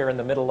placement here in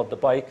the middle of the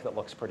bike that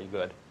looks pretty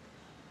good.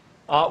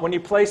 When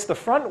you place the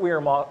front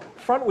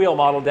wheel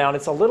model down,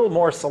 it's a little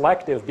more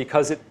selective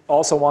because it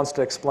also wants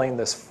to explain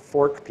this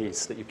fork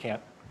piece that you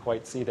can't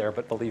quite see there,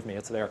 but believe me,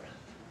 it's there.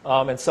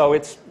 And so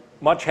it's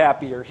much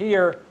happier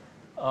here,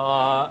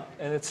 and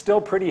it's still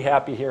pretty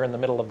happy here in the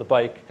middle of the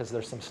bike because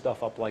there's some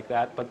stuff up like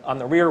that. But on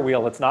the rear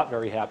wheel, it's not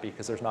very happy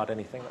because there's not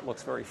anything that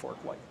looks very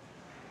fork-like.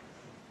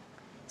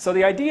 So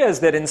the idea is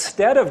that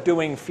instead of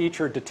doing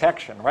feature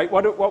detection, right,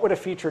 what would a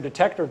feature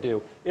detector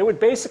do? It would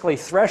basically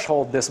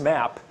threshold this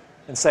map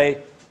and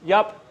say,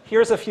 yep,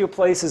 here's a few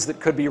places that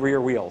could be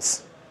rear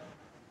wheels.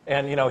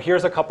 And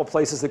here's a couple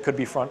places that could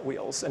be front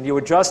wheels. And you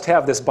would just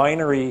have this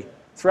binary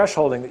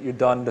thresholding that you've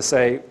done to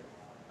say,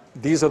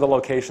 these are the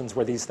locations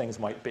where these things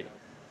might be.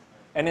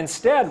 And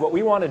instead, what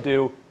we want to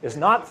do is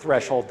not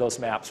threshold those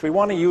maps. We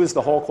want to use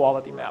the whole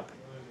quality map.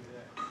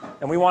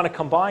 And we want to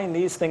combine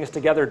these things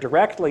together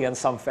directly in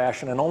some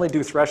fashion and only do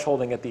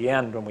thresholding at the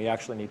end when we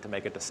actually need to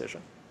make a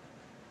decision.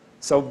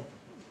 So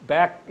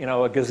back a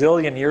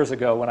gazillion years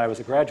ago when I was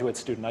a graduate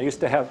student, I used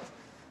to have,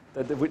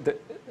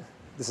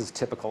 this is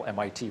typical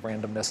MIT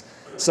randomness.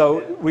 So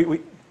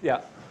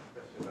yeah.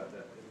 About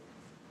that.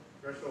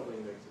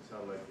 Thresholding makes it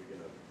sound like you're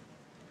going to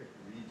pick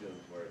regions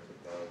where it's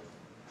above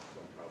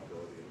some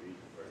probability and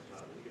regions where it's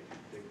not. And you get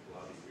these big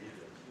blobby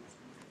regions.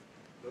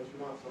 Don't you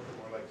want something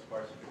more like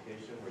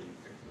sparsification where you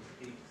pick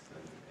the peaks?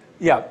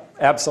 Yeah,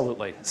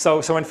 Absolutely. So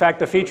in fact,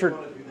 the feature... Do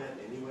you want to do that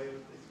anyway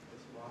with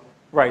this model?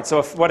 Right,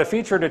 so what a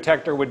feature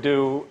detector would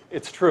do,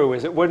 it's true,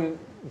 is it wouldn't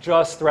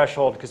just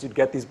threshold, because you'd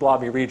get these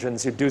blobby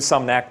regions, you'd do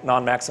some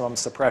non-maximum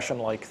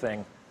suppression-like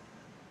thing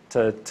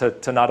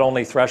to not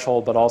only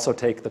threshold, but also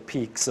take the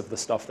peaks of the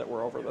stuff that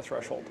were over the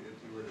threshold. If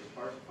you were to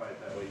sparsify it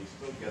that way, you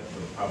still get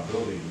the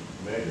probability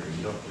measure.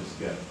 You don't just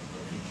get a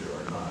feature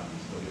or not. You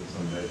still get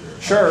some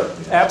measure. Sure,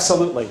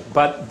 absolutely.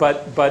 But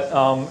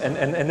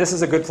this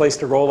is a good place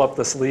to roll up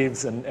the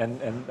sleeves and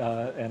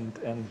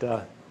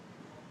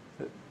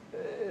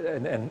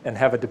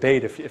have a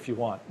debate if you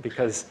want,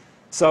 because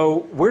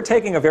so we're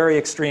taking a very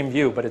extreme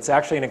view, but it's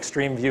actually an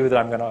extreme view that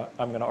I'm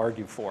gonna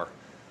argue for.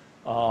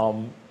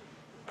 I'll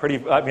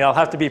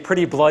have to be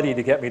pretty bloody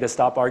to get me to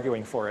stop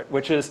arguing for it,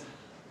 which is,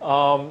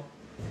 or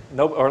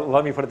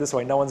let me put it this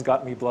way: no one's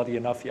got me bloody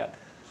enough yet.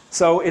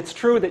 So it's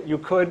true that you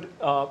could.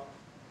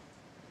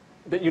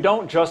 That you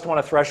don't just want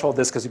to threshold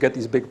this because you get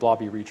these big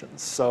blobby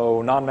regions.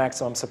 So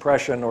non-maximum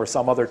suppression or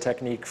some other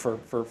technique for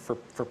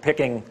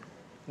picking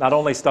not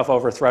only stuff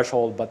over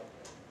threshold, but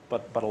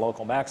a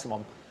local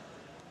maximum.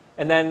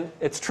 And then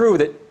it's true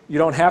that you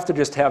don't have to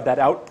just have that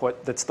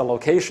output that's the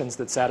locations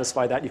that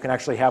satisfy that. You can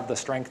actually have the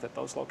strength at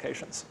those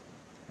locations.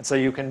 And so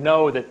you can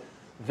know that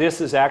this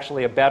is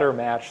actually a better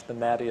match than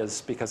that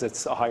is because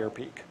it's a higher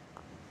peak.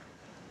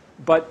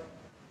 But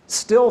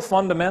still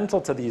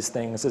fundamental to these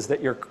things is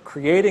that you're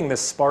creating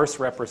this sparse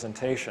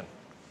representation.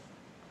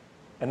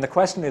 And the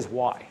question is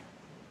why?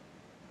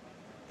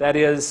 That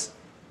is,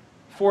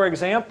 for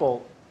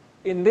example,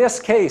 in this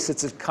case,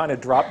 it's a kind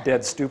of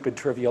drop-dead stupid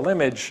trivial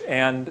image,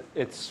 and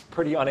it's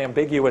pretty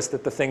unambiguous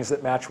that the things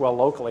that match well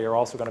locally are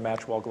also going to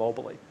match well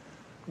globally.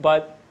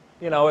 But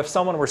if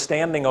someone were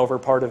standing over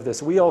part of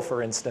this wheel,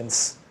 for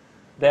instance,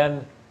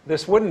 then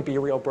this wouldn't be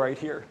real bright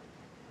here.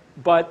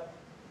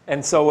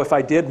 And so if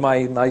I did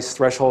my nice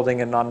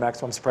thresholding and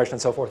non-maximum suppression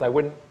and so forth, I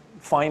wouldn't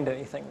find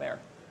anything there.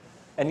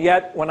 And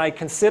yet, when I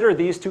consider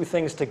these two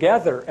things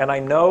together, and I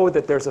know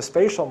that there's a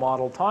spatial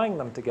model tying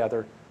them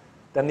together,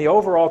 then the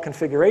overall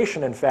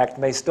configuration, in fact,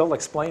 may still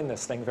explain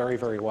this thing very,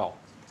 very well.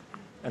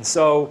 And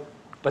so,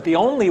 but the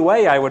only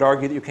way I would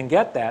argue that you can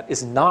get that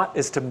is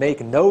to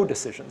make no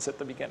decisions at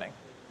the beginning.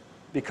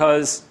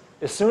 Because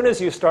as soon as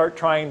you start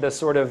trying to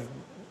sort of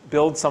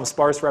build some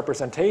sparse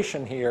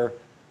representation here,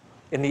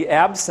 in the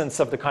absence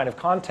of the kind of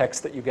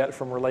context that you get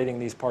from relating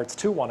these parts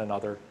to one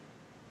another,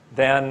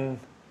 then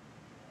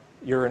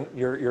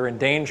you're in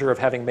danger of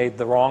having made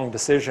the wrong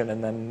decision,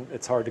 and then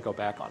it's hard to go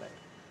back on it.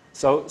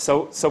 So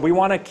we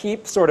want to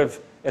keep sort of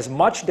as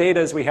much data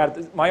as we have.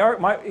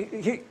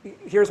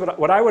 Here's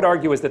what I would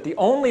argue is that the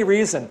only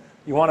reason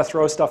you want to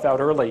throw stuff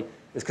out early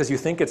is because you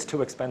think it's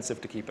too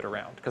expensive to keep it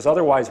around. Because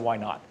otherwise, why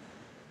not?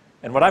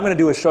 And what I'm going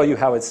to do is show you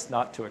how it's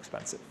not too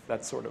expensive.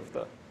 That's sort of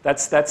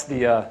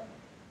the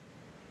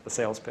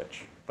sales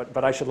pitch.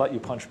 But I should let you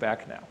punch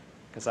back now,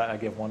 because I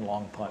give one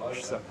long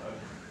punch. Well,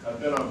 I've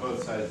been on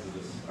both sides of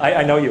this.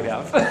 I know you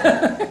have. And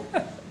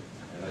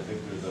I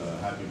think there's a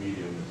happy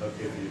medium. It's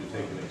okay for you to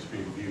take an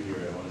extreme view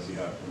here. I want to see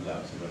how it comes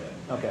out. So go ahead.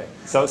 Okay.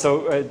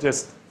 So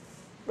just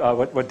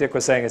what Dick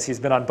was saying is he's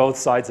been on both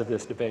sides of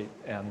this debate,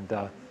 and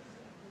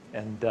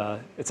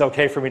it's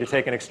okay for me to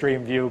take an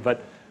extreme view,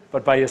 but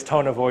by his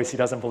tone of voice, he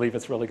doesn't believe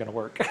it's really going to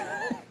work.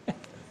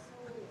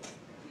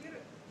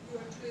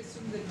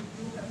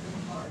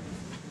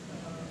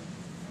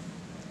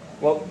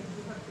 Well,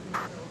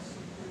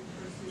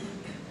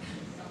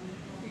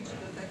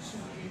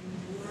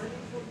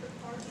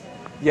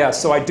 yeah,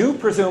 so I do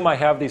presume I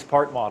have these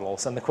part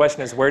models, and the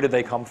question is, where did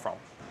they come from?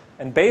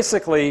 And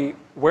basically,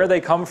 where they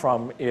come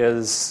from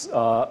is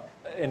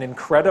an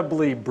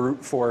incredibly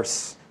brute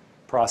force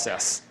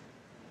process,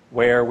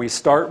 where we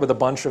start with a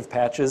bunch of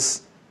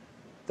patches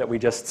that we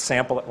just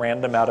sample at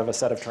random out of a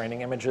set of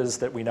training images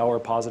that we know are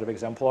positive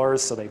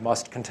exemplars, so they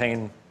must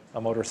contain a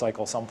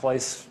motorcycle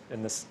someplace,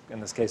 in this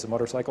case of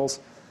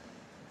motorcycles.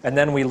 And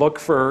then we look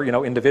for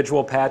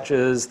individual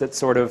patches that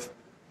sort of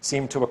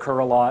seem to occur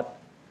a lot.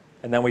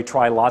 And then we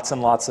try lots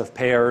and lots of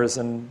pairs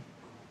and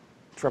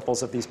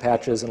triples of these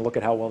patches and look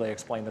at how well they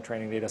explain the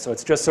training data. So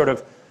it's just sort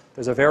of,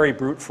 there's a very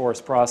brute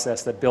force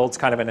process that builds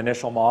kind of an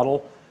initial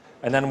model.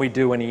 And then we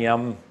do an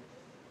EM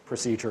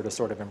procedure to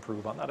sort of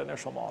improve on that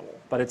initial model.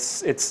 But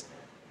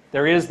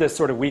there is this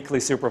sort of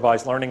weekly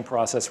supervised learning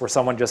process where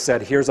someone just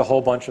said, here's a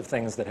whole bunch of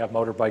things that have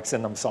motorbikes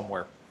in them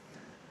somewhere.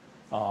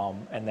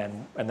 And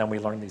then we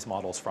learn these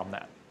models from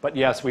that. But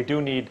yes, we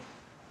do need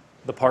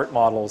the part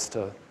models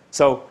to...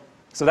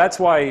 So that's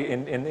why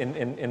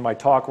in my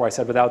talk where I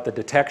said without the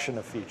detection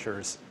of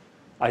features,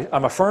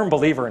 I'm a firm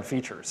believer in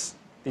features.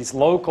 These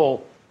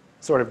local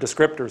sort of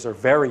descriptors are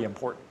very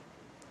important.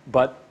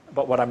 But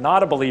what I'm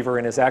not a believer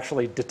in is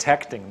actually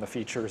detecting the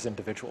features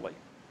individually.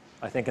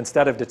 I think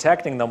instead of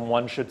detecting them,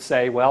 one should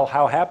say, well,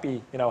 how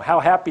happy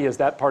is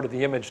that part of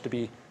the image to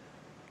be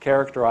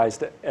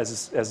characterized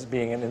as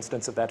being an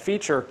instance of that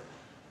feature?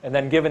 And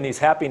then given these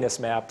happiness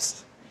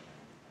maps,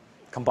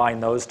 combine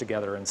those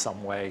together in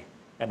some way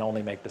and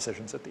only make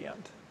decisions at the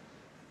end.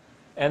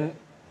 And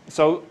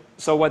so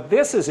what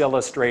this is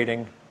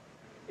illustrating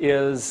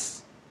is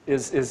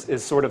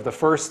is sort of the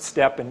first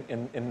step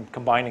in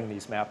combining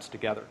these maps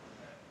together.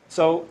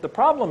 So the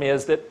problem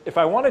is that if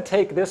I want to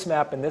take this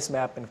map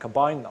and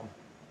combine them,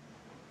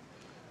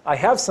 I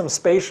have some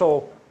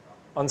spatial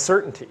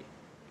uncertainty,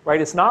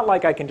 right? It's not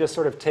like I can just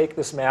sort of take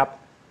this map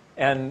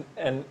and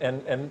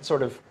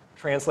sort of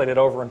translate it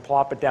over and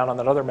plop it down on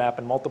that other map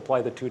and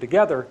multiply the two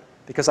together,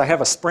 because I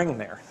have a spring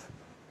there.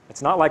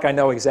 It's not like I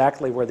know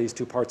exactly where these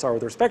two parts are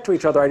with respect to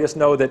each other. I just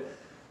know that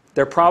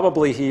they're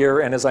probably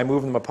here, and as I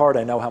move them apart,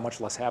 I know how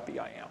much less happy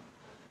I am.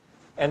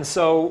 And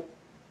so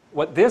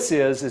what this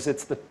is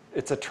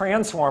it's a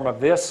transform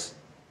of this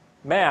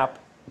map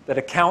that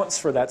accounts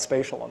for that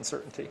spatial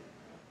uncertainty.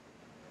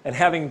 And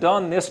having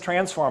done this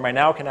transform, I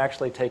now can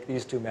actually take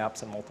these two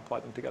maps and multiply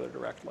them together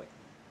directly.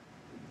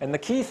 And the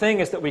key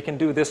thing is that we can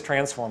do this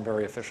transform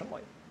very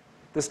efficiently.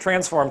 This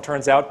transform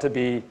turns out to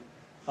be,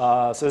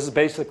 so this is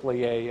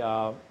basically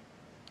a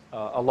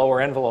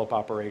lower envelope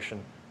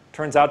operation.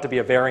 Turns out to be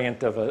a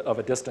variant of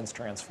a distance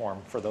transform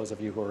for those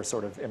of you who are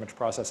sort of image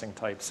processing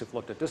types who've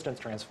looked at distance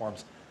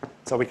transforms.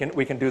 So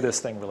we can do this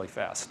thing really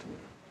fast.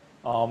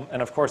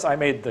 And of course, I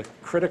made the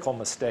critical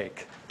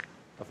mistake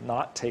of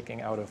not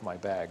taking out of my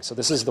bag. So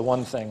this is the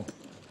one thing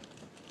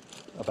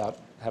about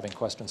having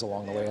questions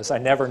along the way, is I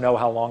never know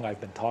how long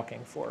I've been talking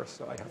for,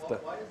 so I have to.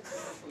 Why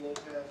is the low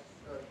pass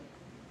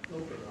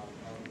filter on?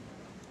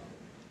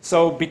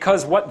 So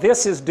because what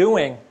this is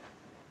doing,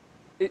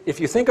 if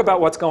you think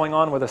about what's going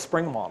on with a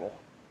spring model,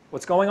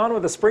 what's going on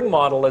with a spring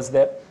model is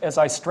that as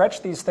I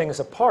stretch these things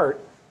apart,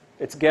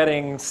 it's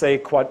getting,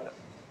 say,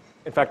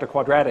 in fact, a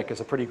quadratic is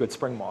a pretty good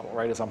spring model,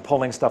 right? As I'm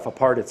pulling stuff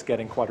apart, it's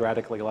getting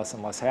quadratically less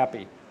and less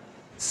happy.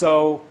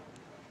 So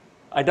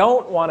I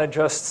don't want to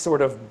just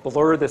sort of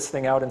blur this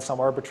thing out in some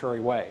arbitrary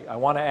way. I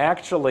want to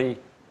actually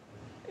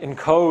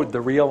encode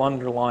the real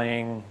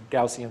underlying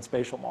Gaussian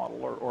spatial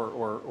model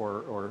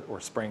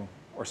or spring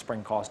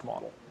cost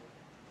model.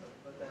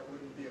 But that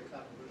wouldn't be a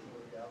convolution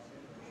with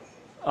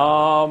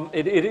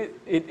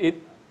Gaussian?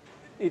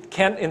 It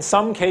can, in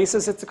some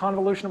cases, it's a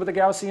convolution with a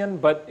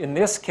Gaussian, but in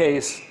this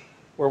case,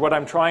 where what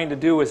I'm trying to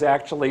do is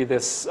actually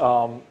this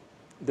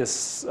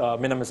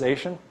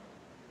minimization,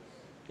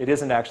 it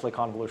isn't actually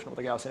convolution with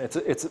a Gaussian.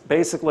 It's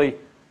basically,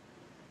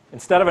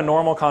 instead of a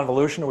normal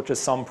convolution, which is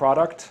sum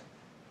product,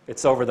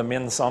 it's over the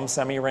min-sum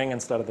semi-ring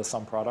instead of the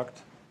sum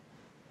product.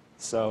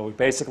 So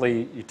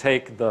basically, you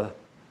take the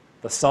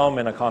sum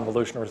in a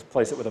convolution and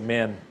replace it with a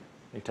min.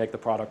 You take the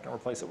product and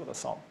replace it with a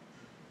sum.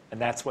 And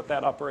that's what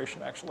that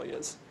operation actually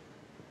is.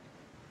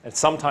 It's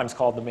sometimes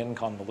called the min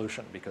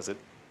convolution because it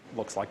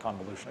looks like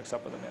convolution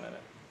except with a min in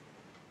it.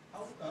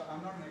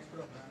 I'm not an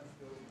expert on random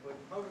fields, but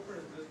how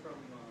different is this from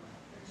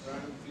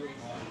random field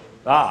model?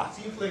 Ah. It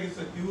seems like it's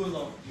a dual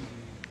of the...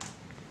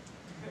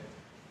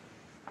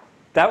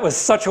 That was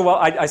such a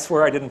I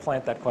swear I didn't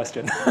plant that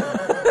question.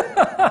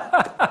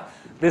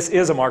 This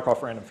is a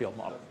Markov random field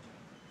model.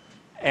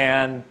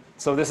 And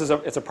so this is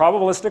it's a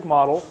probabilistic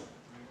model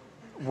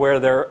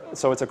where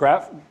so it's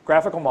a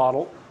graphical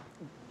model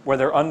where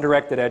there are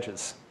undirected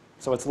edges.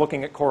 So it's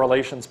looking at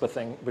correlations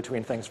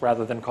between things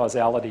rather than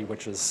causality,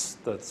 which is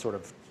the sort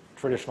of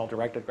traditional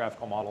directed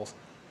graphical models.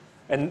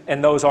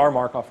 And those are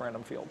Markov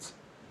random fields.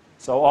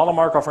 So all a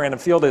Markov random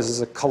field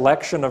is a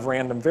collection of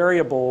random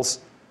variables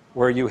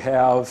where you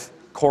have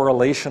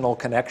correlational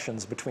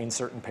connections between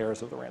certain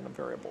pairs of the random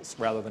variables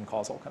rather than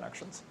causal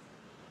connections.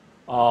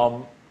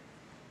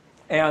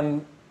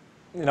 And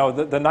you know,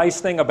 the nice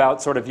thing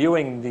about sort of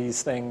viewing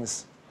these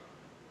things,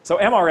 so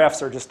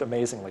MRFs are just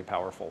amazingly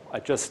powerful.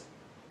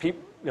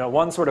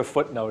 One sort of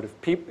footnote,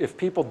 if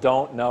people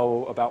don't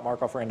know about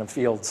Markov random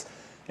fields,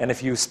 and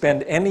if you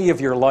spend any of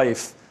your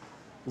life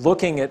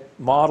looking at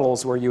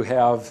models where you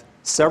have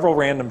several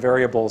random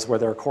variables where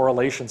there are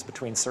correlations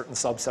between certain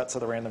subsets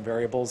of the random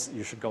variables,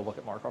 you should go look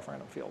at Markov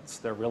random fields.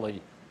 They're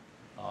really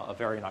a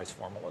very nice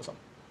formalism.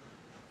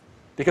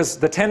 Because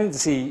the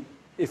tendency,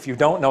 if you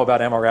don't know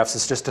about MRFs,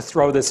 is just to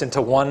throw this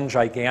into one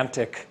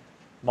gigantic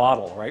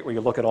model, right, where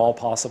you look at all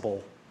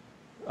possible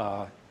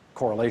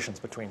correlations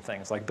between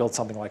things, like build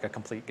something like a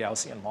complete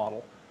Gaussian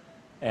model.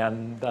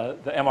 And the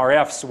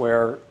MRFs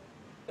where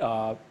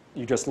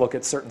you just look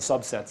at certain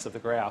subsets of the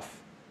graph,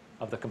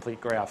 of the complete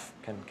graph,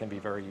 can be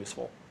very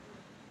useful.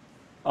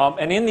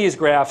 And in these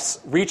graphs,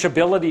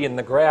 reachability in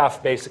the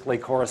graph basically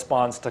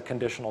corresponds to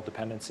conditional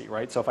dependency,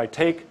 right? So if I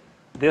take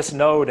this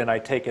node and I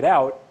take it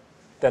out,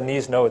 then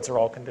these nodes are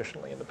all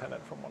conditionally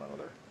independent from one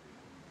another.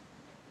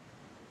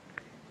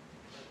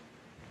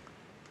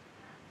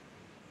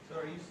 So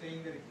are you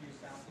saying that if you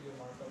sample your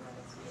Markov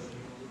random field, you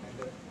will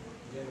end up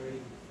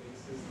generating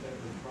faces that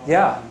will probably...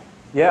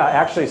 Yeah,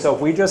 actually, so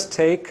if we just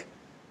take,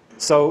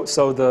 so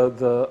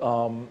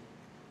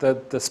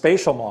the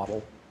spatial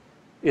model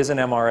is an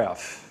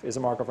MRF, is a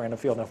Markov random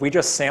field. And if we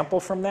just sample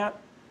from that,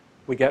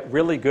 we get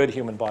really good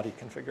human body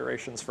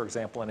configurations, for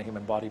example, in a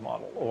human body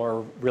model,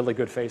 or really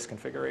good face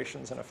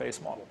configurations in a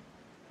face model.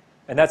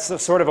 And that's the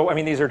sort of,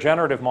 these are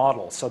generative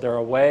models, so they're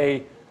a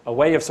way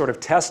of sort of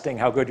testing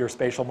how good your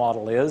spatial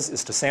model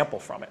is to sample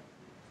from it.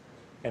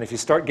 And if you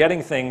start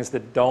getting things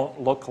that don't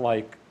look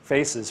like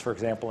faces, for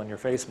example, in your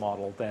face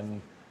model,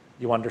 then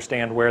you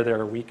understand where there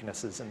are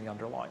weaknesses in the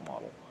underlying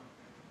model.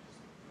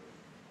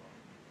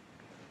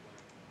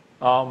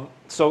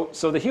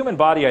 So the human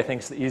body, I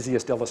think, is the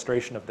easiest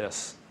illustration of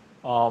this.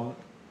 So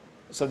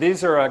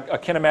these are a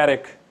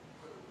kinematic.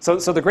 So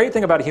the great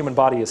thing about a human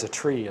body is a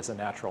tree is a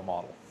natural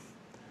model,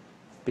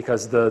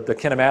 because the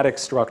kinematic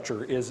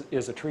structure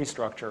is a tree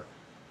structure.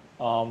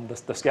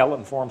 The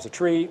skeleton forms a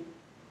tree.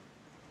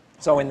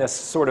 So in this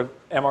sort of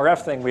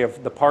MRF thing, we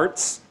have the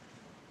parts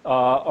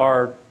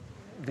are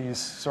these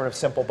sort of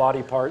simple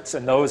body parts,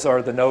 and those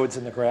are the nodes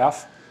in the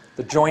graph.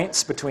 The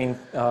joints between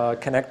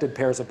connected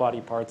pairs of body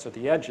parts are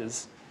the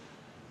edges.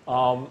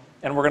 And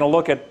we're going to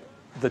look at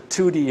the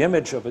 2D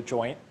image of a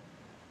joint.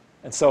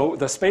 And so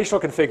the spatial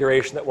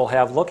configuration that we'll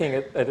have looking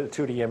at a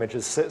 2D image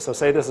is, so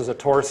say this is a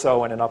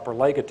torso and an upper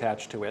leg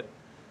attached to it.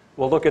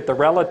 We'll look at the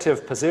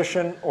relative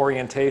position,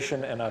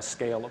 orientation, and a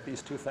scale of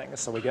these two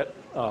things. So we get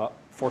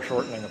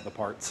foreshortening of the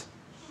parts.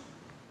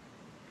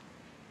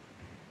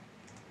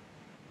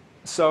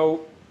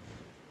 So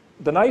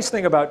the nice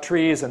thing about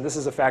trees, and this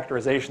is a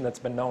factorization that's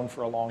been known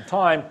for a long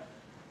time,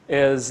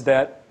 is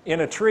that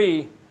in a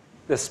tree,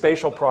 the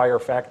spatial prior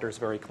factors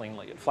very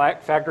cleanly. It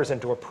factors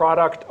into a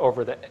product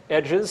over the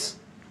edges,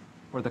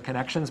 or the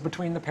connections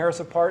between the pairs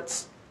of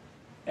parts,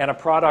 and a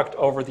product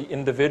over the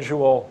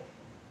individual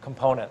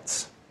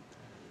components.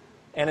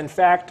 And in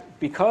fact,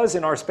 because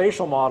in our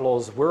spatial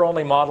models, we're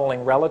only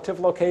modeling relative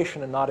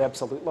location and not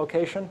absolute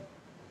location,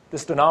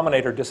 this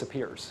denominator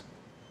disappears.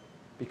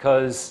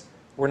 Because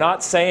we're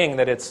not saying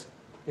that it's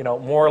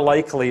more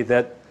likely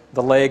that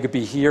the leg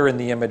be here in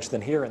the image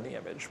than here in the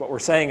image. What we're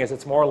saying is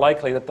it's more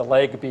likely that the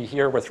leg be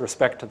here with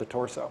respect to the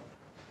torso.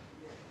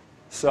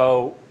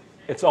 So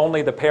it's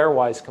only the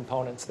pairwise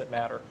components that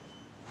matter.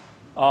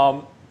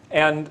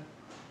 And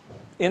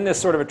in this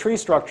sort of a tree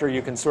structure,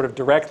 you can sort of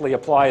directly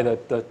apply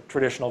the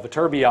traditional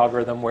Viterbi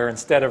algorithm, where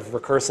instead of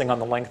recursing on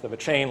the length of a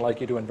chain like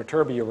you do in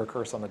Viterbi, you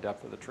recurse on the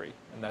depth of the tree.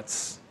 And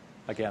that's,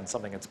 again,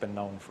 something that's been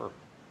known for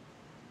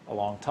a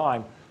long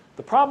time.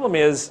 The problem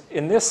is,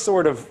 in this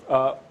sort of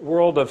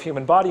world of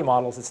human body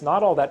models, it's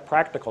not all that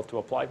practical to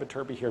apply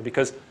Viterbi here,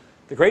 because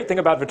the great thing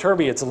about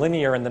Viterbi, it's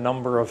linear in the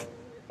number of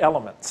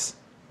elements.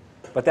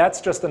 But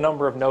that's just the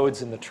number of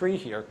nodes in the tree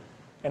here.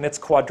 And it's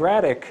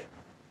quadratic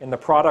in the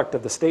product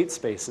of the state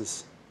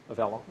spaces of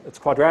elements. It's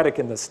quadratic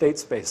in the state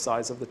space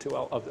size of the two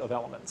of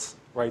elements,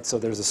 right? So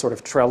there's a sort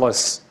of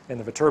trellis in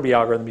the Viterbi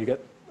algorithm. You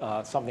get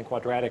something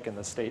quadratic in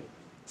the state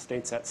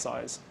set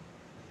size.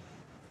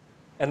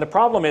 And the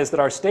problem is that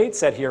our state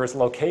set here is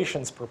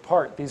locations per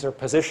part. These are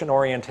position,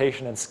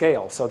 orientation, and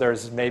scale. So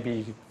there's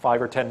maybe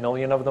 5 or 10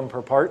 million of them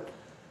per part.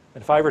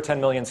 And 5 or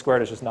 10 million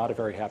squared is just not a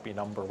very happy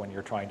number when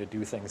you're trying to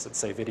do things at,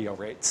 say, video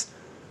rates.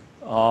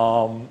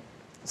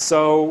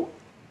 So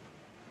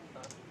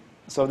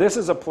this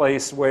is a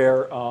place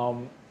where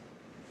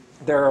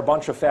there are a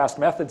bunch of fast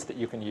methods that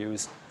you can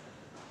use.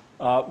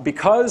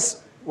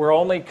 Because we're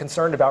only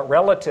concerned about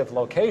relative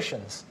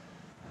locations,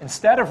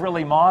 instead of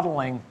really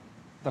modeling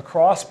the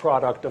cross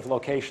product of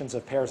locations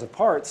of pairs of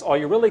parts, all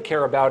you really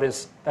care about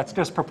is that's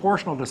just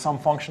proportional to some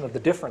function of the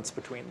difference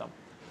between them.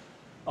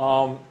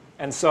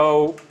 And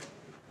so,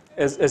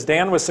 as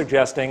Dan was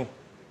suggesting,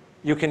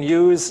 you can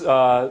use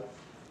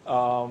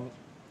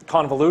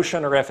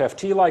convolution or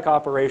FFT-like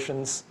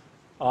operations.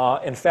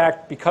 In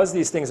fact, because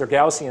these things are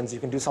Gaussians, you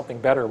can do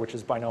something better, which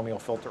is binomial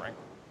filtering,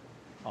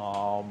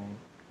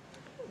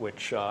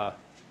 which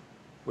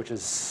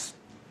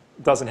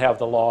doesn't have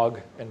the log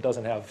and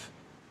doesn't have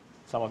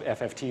some of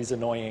FFT's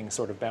annoying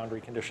sort of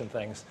boundary condition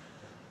things.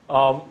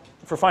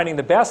 For finding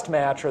the best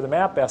match or the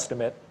map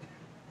estimate,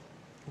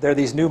 there are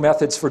these new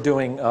methods for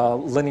doing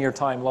linear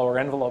time lower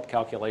envelope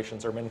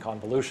calculations, or min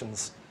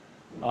convolutions,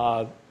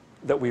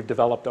 that we've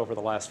developed over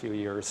the last few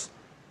years.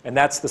 And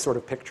that's the sort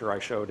of picture I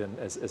showed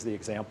as the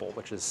example,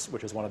 which is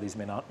one of these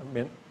min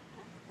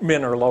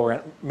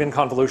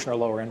convolution or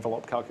lower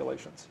envelope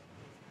calculations.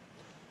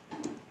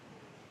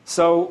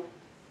 So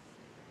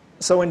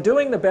in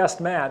doing the best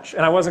match,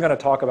 and I wasn't going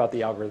to talk about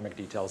the algorithmic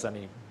details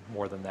any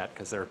more than that,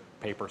 because there are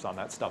papers on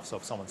that stuff. So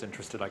if someone's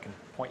interested, I can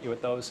point you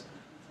at those.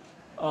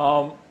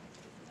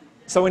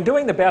 So in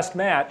doing the best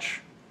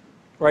match,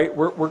 right,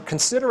 we're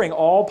considering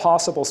all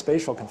possible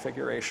spatial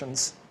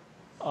configurations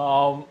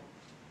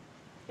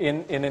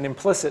in an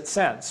implicit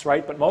sense,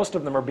 right? But most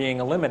of them are being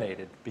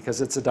eliminated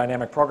because it's a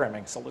dynamic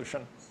programming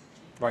solution,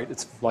 right?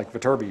 It's like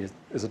Viterbi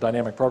is a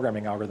dynamic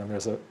programming algorithm.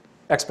 There's an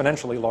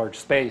exponentially large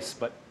space,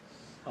 but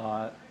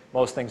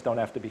most things don't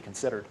have to be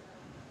considered.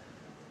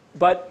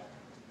 But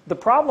the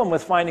problem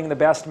with finding the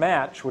best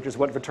match, which is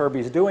what Viterbi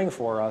is doing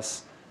for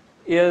us,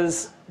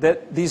 is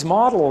that these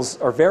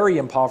models are very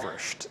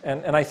impoverished.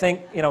 And I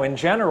think, in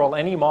general,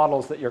 any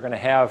models that you're going to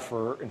have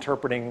for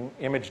interpreting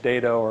image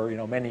data or,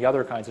 many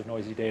other kinds of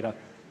noisy data,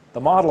 the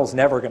model's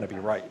never going to be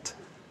right.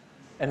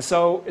 And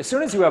so as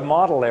soon as you have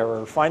model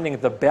error, finding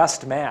the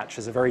best match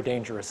is a very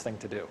dangerous thing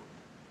to do.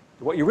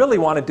 What you really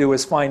want to do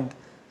is find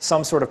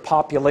some sort of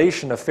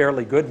population of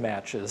fairly good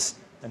matches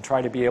and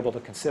try to be able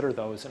to consider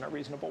those in a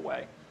reasonable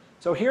way.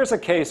 So here's a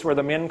case where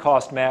the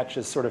min-cost match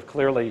is sort of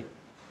clearly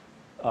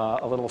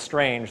a little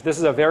strange. This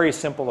is a very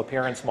simple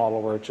appearance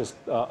model where it's just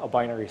a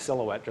binary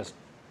silhouette, just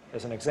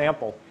as an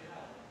example.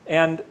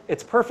 And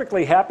it's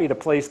perfectly happy to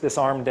place this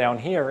arm down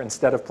here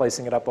instead of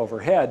placing it up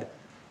overhead,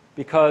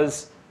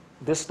 because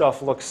this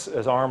stuff looks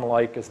as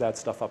arm-like as that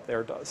stuff up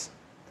there does.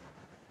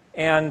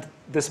 And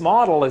this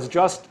model is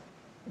just,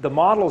 the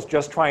model's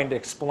just trying to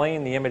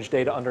explain the image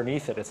data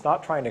underneath it. It's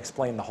not trying to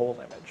explain the whole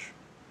image,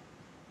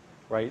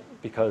 right?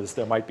 Because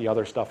there might be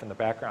other stuff in the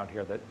background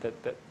here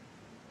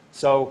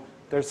so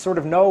there's sort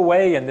of no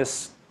way in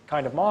this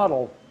kind of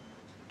model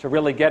to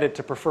really get it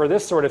to prefer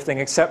this sort of thing,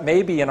 except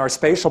maybe in our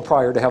spatial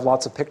prior to have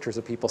lots of pictures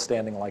of people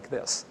standing like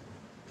this,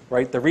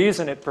 right? The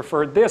reason it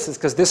preferred this is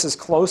because this is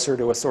closer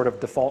to a sort of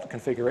default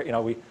configuration. You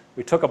know,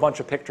 we took a bunch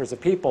of pictures of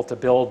people to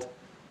build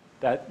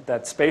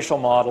that spatial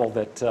model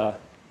that,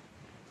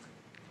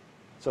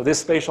 so this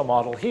spatial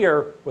model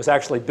here was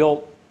actually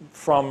built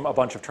from a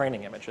bunch of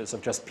training images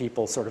of just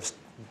people sort of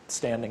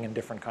standing in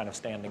different kind of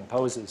standing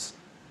poses.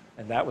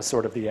 And that was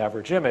sort of the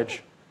average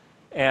image.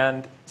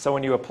 And so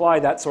when you apply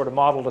that sort of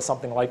model to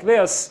something like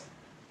this,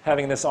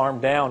 having this arm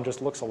down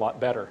just looks a lot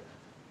better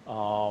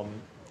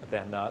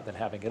than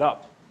having it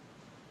up.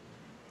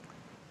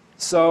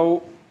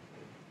 So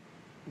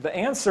the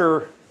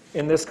answer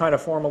in this kind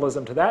of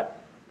formalism to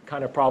that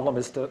kind of problem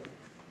is to,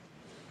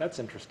 that's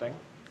interesting.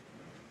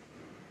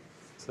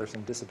 So there's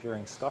some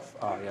disappearing stuff.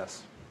 Ah,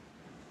 yes.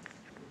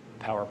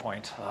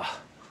 PowerPoint.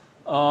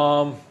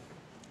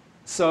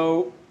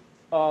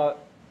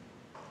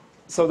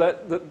 So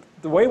that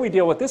the way we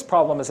deal with this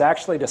problem is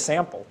actually to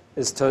sample,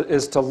 is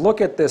to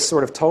look at this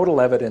sort of total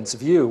evidence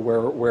view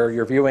where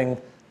you're viewing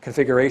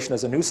configuration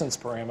as a nuisance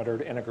parameter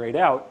to integrate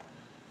out.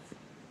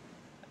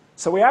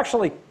 So we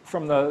actually,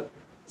 from the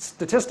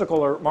statistical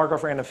or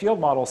Markov random field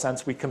model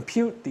sense, we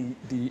compute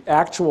the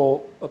actual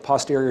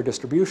posterior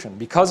distribution.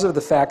 Because of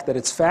the fact that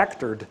it's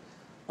factored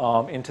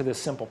into this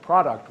simple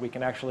product, we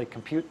can actually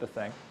compute the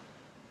thing.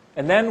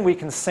 And then we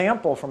can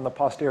sample from the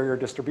posterior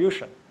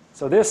distribution.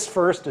 So this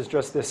first is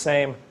just this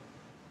same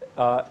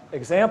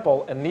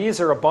example, and these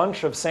are a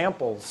bunch of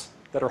samples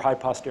that are high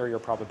posterior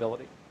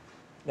probability.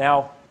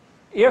 Now,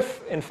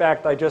 if, in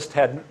fact, I just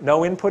had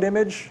no input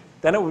image,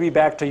 then it would be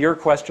back to your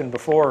question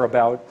before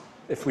about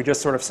if we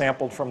just sort of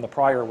sampled from the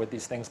prior, would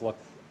these things look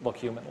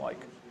human-like?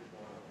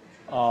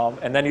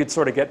 And then you'd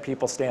sort of get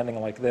people standing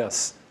like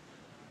this.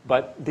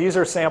 But these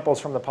are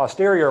samples from the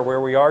posterior where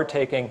we are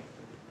taking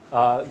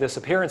this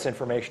appearance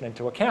information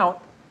into account.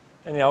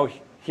 And, you know,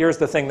 here's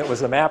the thing that was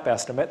the map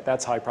estimate.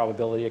 That's high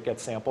probability it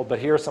gets sampled. But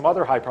here are some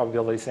other high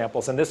probability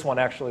samples, and this one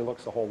actually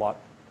looks a whole lot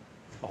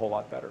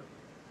better.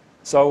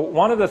 So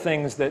one of the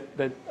things that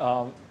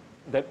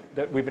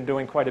we've been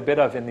doing quite a bit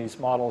of in these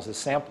models is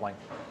sampling.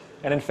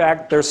 And in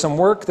fact, there's some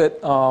work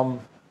that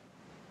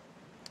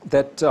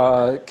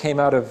came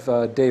out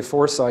of Dave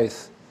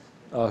Forsyth,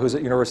 who's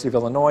at University of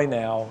Illinois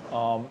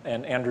now,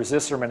 and Andrew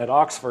Zisserman at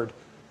Oxford,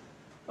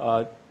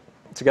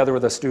 together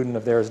with a student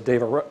of theirs,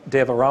 Deva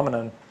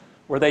Ramanan,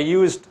 where they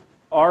used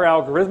our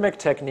algorithmic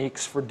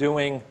techniques for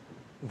doing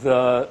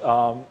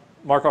the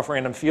Markov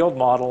random field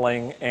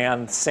modeling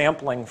and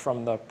sampling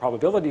from the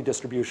probability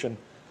distribution.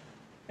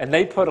 And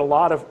they put a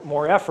lot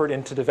more effort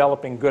into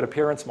developing good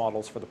appearance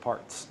models for the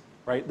parts.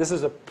 Right? This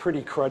is a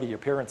pretty cruddy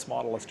appearance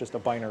model. It's just a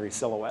binary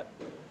silhouette.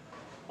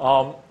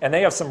 And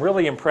they have some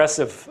really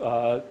impressive,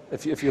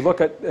 if you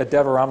look at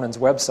Deva Ramanan's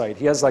website,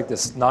 he has like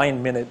this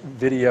 9-minute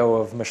video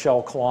of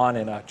Michelle Kwan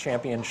in a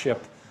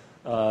championship,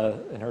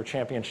 in her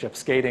championship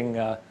skating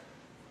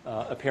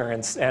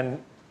appearance.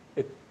 And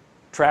it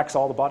tracks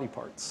all the body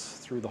parts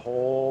through the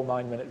whole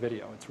 9-minute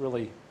video. It's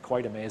really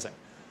quite amazing.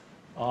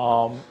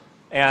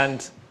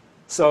 And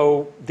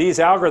so these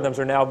algorithms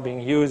are now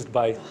being used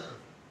by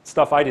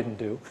stuff I didn't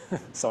do,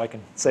 so I can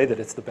say that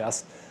it's the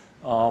best,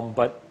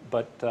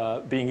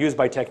 but being used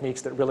by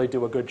techniques that really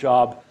do a good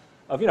job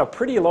of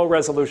pretty low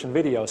resolution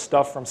video,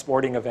 stuff from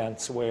sporting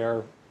events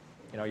where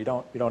you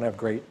don't have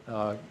great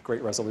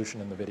resolution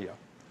in the video.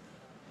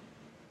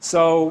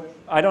 So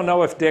I don't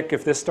know if Dick,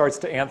 if this starts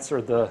to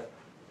answer the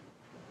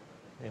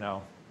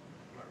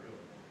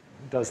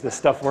does this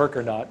stuff work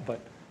or not, but.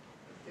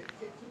 Can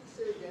you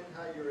say again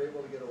how you're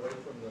able to get away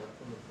from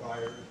the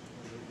priors,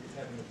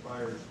 having the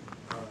priors?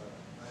 I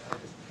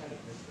just kind of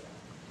missed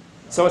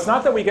that. So it's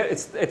not that we get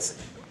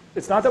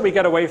it's not that we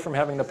get away from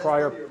having the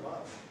prior.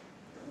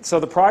 So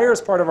the prior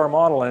is part of our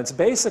model, and it's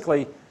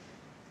basically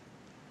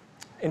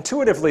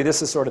intuitively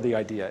this is sort of the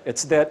idea.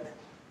 It's that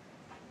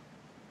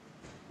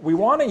we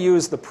want to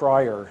use the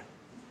prior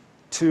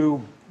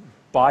to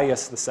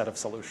bias the set of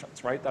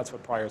solutions, right? That's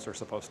what priors are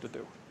supposed to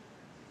do.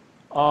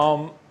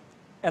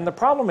 And the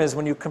problem is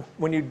when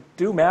you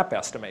do map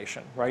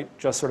estimation, right?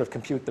 Just sort of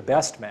compute the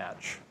best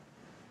match.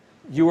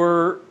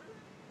 You're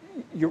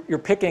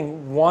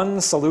picking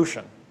one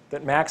solution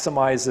that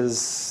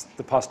maximizes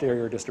the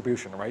posterior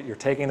distribution, right? You're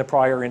taking the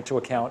prior into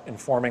account and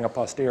forming a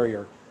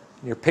posterior,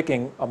 and you're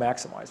picking a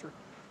maximizer.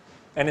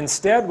 And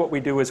instead, what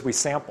we do is we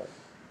sample.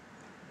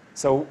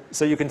 So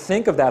you can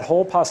think of that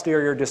whole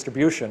posterior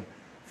distribution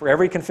For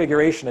every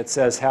configuration, it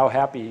says how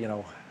happy,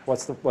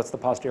 what's the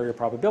posterior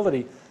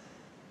probability.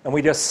 And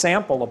we just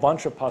sample a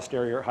bunch of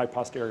high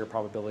posterior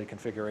probability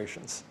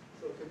configurations.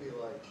 So it could be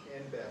like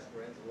n best,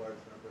 where n's a large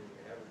number, you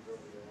can average over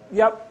that.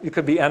 Yep, you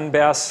could be n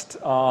best,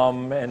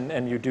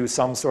 and you do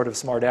some sort of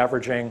smart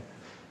averaging.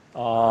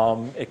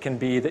 It can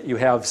be that you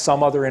have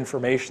some other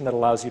information that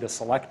allows you to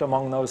select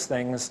among those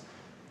things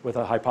with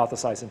a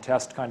hypothesize and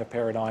test kind of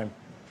paradigm.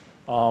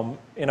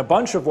 In a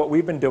bunch of what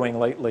we've been doing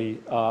lately,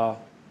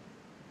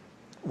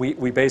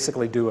 we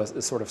basically do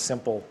a sort of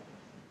simple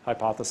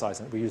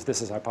hypothesizing. We use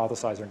this as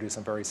hypothesizer and do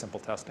some very simple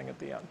testing at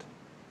the end.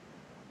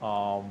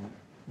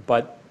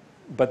 But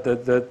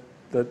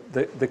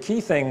the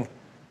key thing,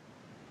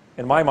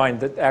 in my mind,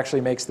 that actually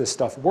makes this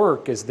stuff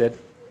work is that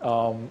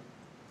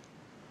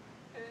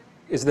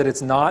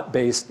it's not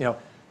based,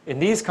 in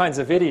these kinds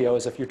of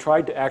videos, if you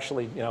tried to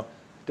actually,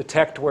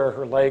 detect where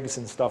her legs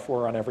and stuff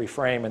were on every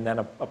frame and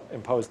then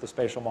impose the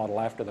spatial model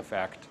after the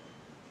fact,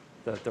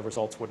 the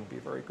results wouldn't be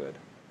very good.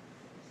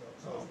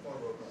 So it's more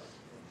robust.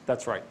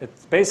 That's right.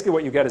 It's basically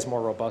what you get is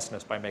more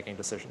robustness by making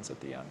decisions at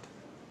the end.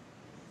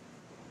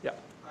 Yeah.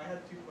 I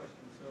had two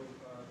questions. So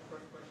the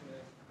first question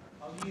is,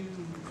 how do you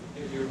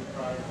get your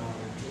prior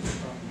model? Is it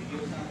from video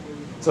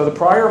samples? So the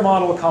prior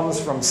model comes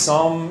from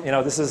some,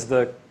 this is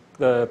the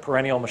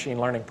perennial machine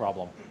learning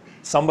problem.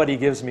 Somebody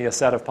gives me a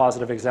set of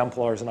positive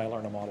exemplars and I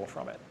learn a model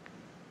from it.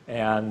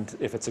 And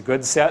if it's a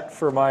good set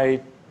for my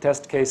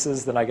test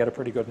cases, then I get a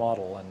pretty good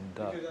model. And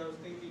because I was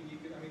thinking,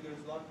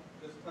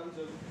 there's tons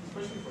of,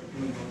 especially for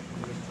human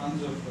motion, there's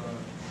tons of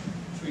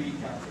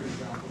 3D capture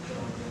examples that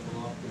are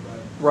available off the web.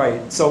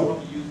 right. So How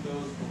do you use those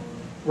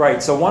for?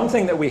 right. So one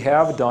thing that we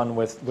have done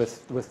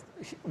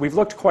we've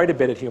looked quite a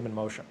bit at human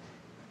motion,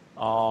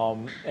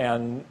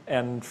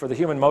 and for the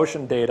human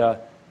motion data,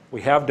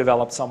 we have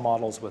developed some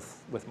models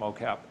with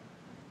mocap.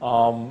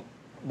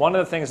 One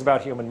of the things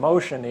about human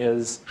motion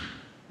is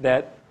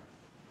that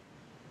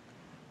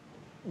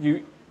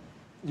you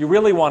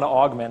really want to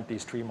augment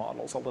these tree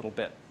models a little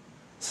bit.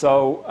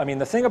 So,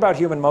 the thing about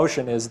human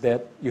motion is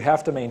that you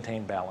have to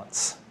maintain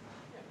balance.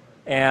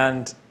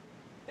 And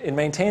in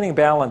maintaining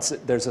balance,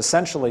 there's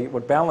essentially,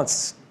 what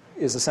balance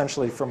is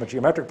essentially from a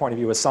geometric point of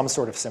view is some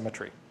sort of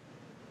symmetry,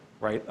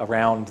 right,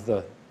 around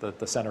the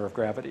center of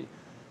gravity.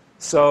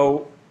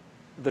 So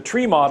the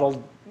tree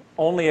model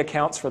only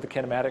accounts for the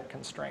kinematic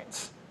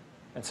constraints.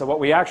 And so what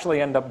we actually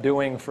end up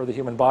doing for the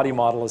human body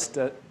model is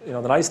to,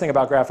 the nice thing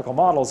about graphical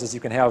models is you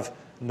can have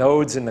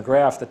nodes in the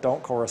graph that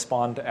don't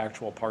correspond to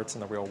actual parts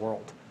in the real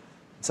world.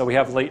 So we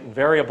have latent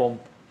variable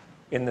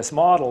in this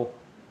model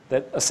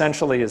that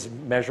essentially is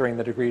measuring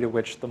the degree to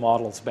which the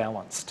model is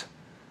balanced.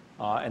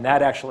 And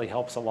that actually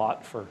helps a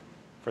lot for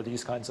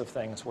these kinds of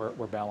things where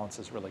balance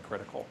is really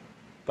critical.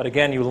 But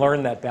again, you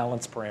learn that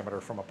balance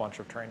parameter from a bunch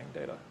of training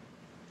data.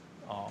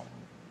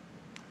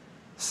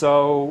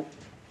 So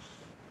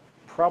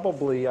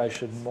probably I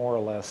should more or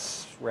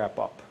less wrap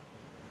up.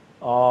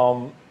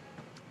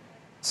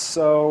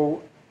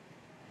 So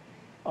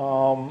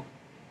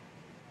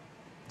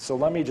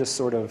let me just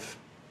sort of,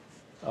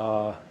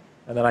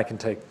 and then I can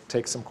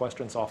take some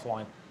questions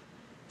offline.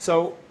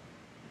 So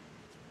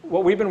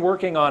what we've been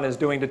working on is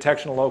doing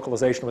detection and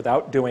localization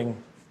without doing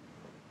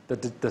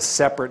the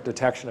separate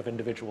detection of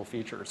individual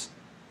features.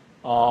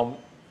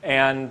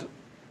 And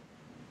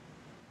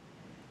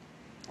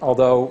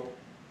although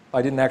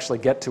I didn't actually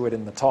get to it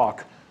in the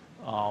talk,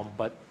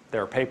 but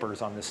there are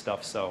papers on this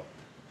stuff.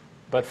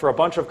 But for a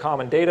bunch of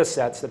common data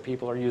sets that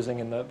people are using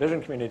in the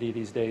vision community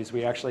these days,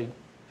 we actually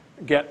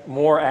get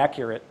more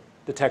accurate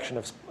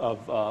detection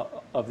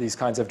of these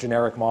kinds of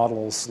generic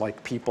models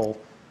like people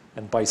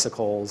and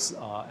bicycles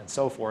and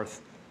so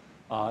forth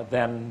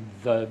than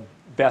the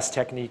best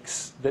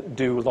techniques that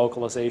do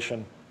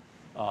localization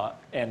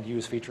and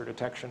use feature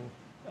detection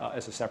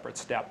as a separate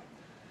step.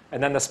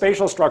 And then the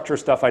spatial structure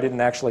stuff I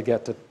didn't actually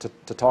get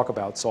to talk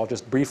about, so I'll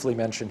just briefly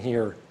mention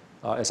here,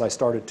 as I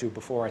started to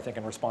before, I think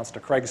in response to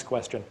Craig's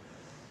question.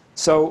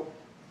 So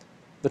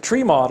the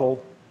tree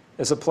model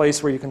is a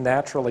place where you can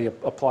naturally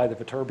apply the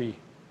Viterbi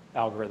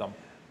algorithm,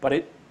 but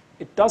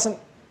it doesn't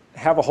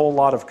have a whole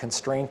lot of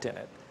constraint in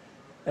it.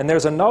 And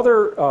there's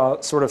another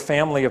sort of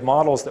family of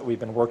models that we've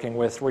been working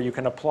with where you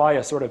can apply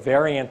a sort of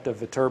variant of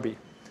Viterbi.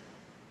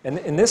 And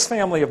in this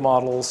family of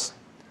models,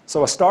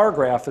 so a star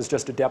graph is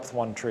just a depth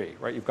 1 tree,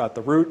 right? You've got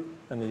the root,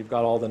 and then you've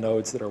got all the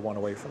nodes that are one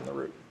away from the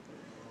root.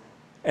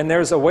 And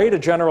there's a way to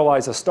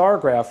generalize a star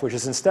graph, which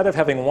is instead of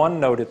having one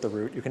node at the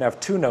root, you can have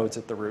 2 nodes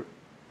at the root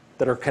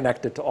that are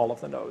connected to all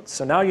of the nodes.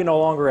 So now you no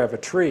longer have a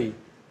tree.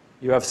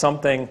 You have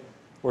something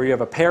where you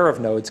have a pair of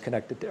nodes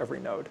connected to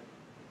every node.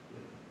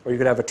 Or you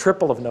could have a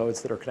triple of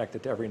nodes that are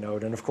connected to every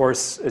node. And of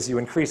course, as you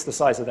increase the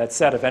size of that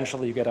set,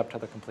 eventually you get up to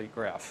the complete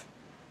graph.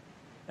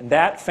 And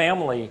that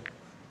family,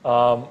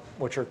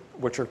 which are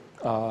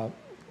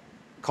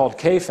called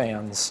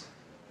K-fans,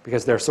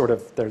 because they're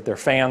they're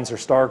fans or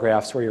star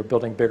graphs where you're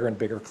building bigger and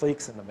bigger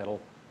cliques in the middle.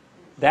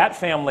 That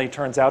family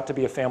turns out to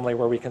be a family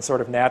where we can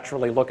sort of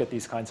naturally look at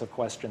these kinds of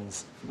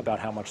questions about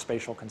how much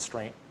spatial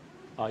constraint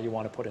you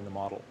want to put in the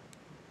model.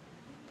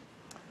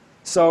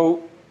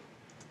 So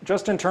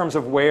just in terms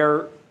of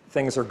where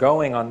things are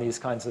going on these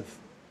kinds of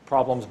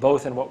problems,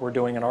 both in what we're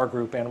doing in our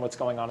group and what's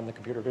going on in the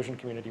computer vision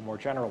community more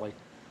generally.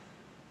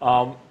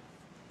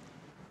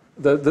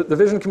 The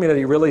vision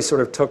community really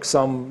sort of took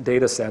some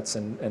data sets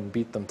and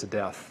beat them to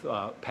death,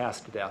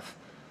 past death.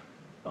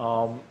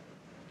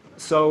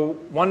 So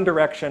one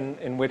direction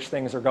in which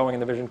things are going in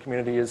the vision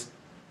community is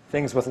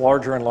things with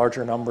larger and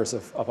larger numbers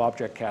of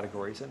object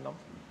categories in them.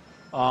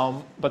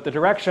 But the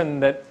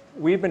direction that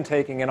we've been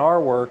taking in our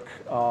work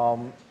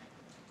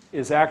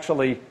is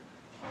actually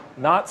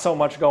not so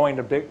much going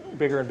to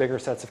bigger and bigger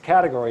sets of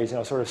categories,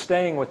 sort of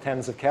staying with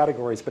tens of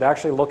categories, but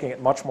actually looking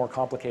at much more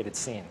complicated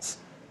scenes.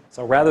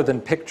 So rather than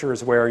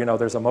pictures where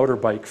there's a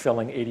motorbike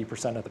filling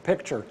 80% of the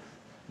picture,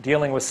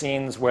 dealing with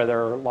scenes where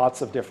there are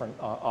lots of different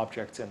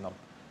objects in them,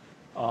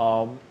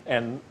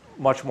 and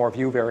much more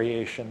view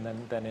variation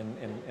than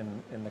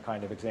in the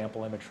kind of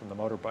example image from the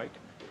motorbike.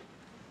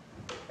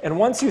 And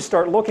once you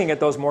start looking at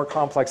those more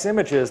complex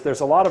images,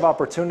 there's a lot of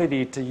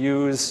opportunity to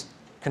use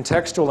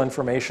contextual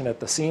information at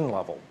the scene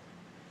level,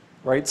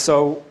 right?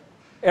 So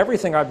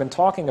everything I've been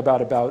talking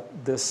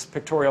about this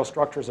pictorial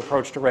structures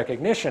approach to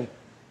recognition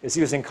is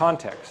using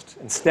context.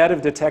 Instead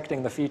of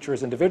detecting the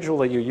features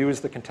individually, you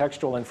use the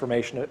contextual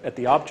information at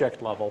the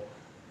object level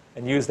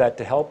and use that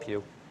to help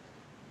you.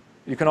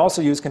 You can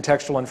also use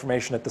contextual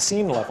information at the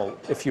scene level.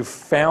 If you've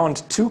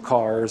found two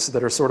cars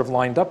that are sort of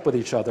lined up with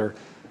each other,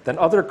 then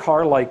other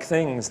car-like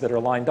things that are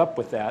lined up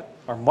with that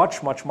are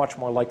much, much, much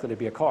more likely to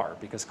be a car,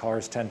 because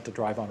cars tend to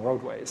drive on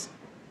roadways.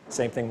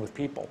 Same thing with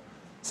people.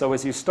 So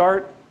as you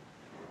start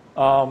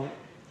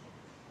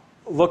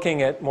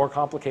looking at more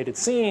complicated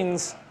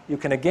scenes, you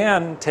can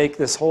again take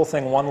this whole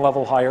thing one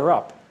level higher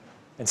up.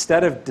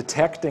 Instead of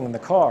detecting the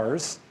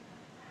cars,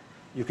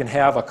 you can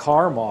have a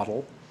car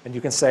model, and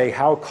you can say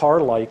how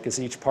car-like is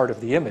each part of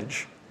the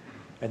image.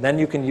 And then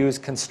you can use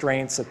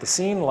constraints at the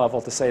scene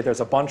level to say there's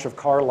a bunch of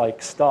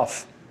car-like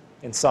stuff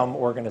in some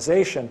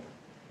organization.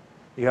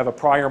 You have a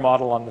prior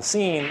model on the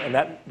scene, and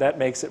that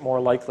makes it more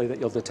likely that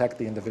you'll detect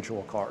the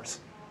individual cars.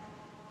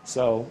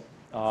 So,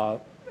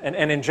 and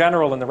in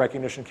general in the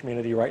recognition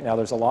community right now,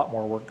 there's a lot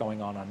more work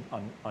going on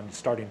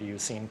starting to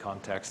use scene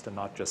context and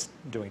not just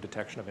doing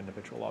detection of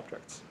individual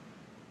objects.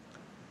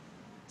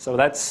 So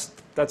that's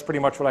pretty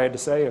much what I had to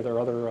say. Are there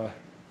other...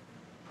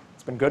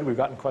 It's been good. We've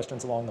gotten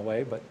questions along the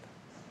way, but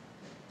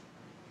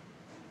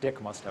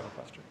Dick must have a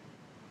question.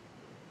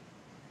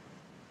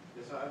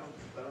 Yes, I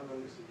don't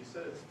understand. You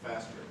said it's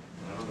faster.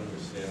 I don't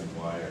understand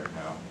why or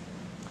how.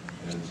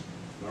 And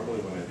normally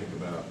when I think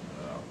about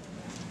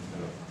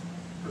kind of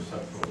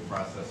perceptual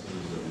processes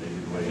and maybe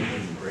the way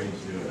human brains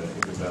do it, I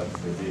think about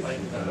maybe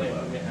kind of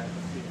a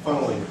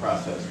funneling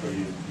process where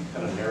you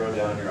kind of narrow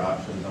down your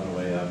options on the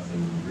way up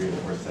and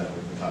reinforce that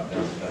with the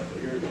top-down stuff.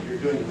 But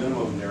you're doing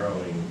minimum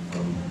narrowing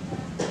from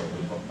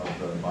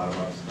the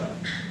bottom-up stuff.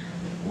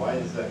 Why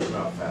does that come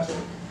out faster?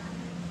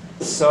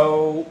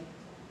 So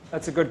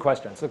that's a good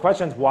question. So the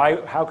question is,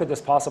 how could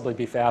this possibly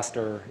be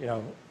faster,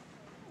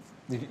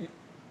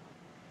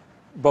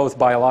 both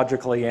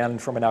biologically and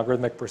from an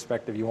algorithmic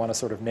perspective? You want to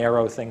sort of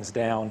narrow things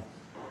down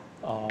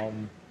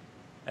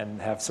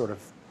and have sort of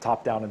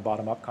top-down and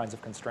bottom-up kinds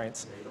of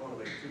constraints. Yeah, you don't want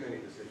to make too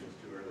many decisions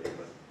too early,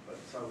 but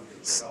some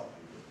can help.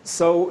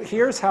 So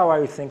here's how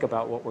I think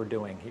about what we're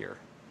doing here.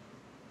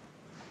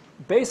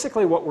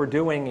 Basically, what we're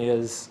doing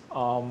is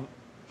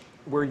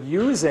we're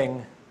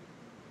using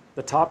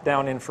the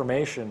top-down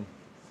information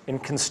in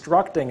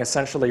constructing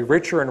essentially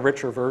richer and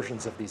richer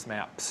versions of these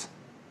maps.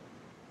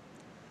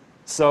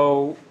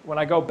 So when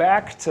I go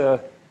back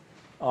to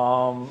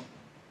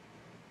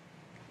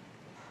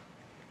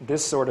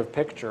this sort of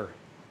picture,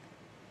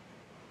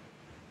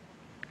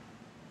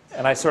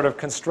 and I sort of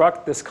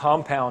construct this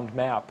compound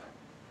map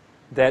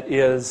that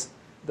is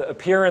the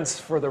appearance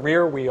for the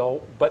rear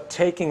wheel, but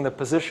taking the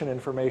position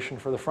information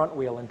for the front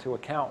wheel into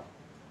account.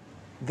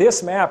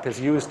 This map has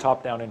used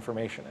top-down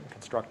information in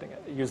constructing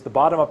it. It used the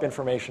bottom-up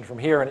information from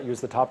here, and it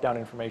used the top-down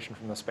information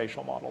from the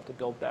spatial model to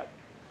build that.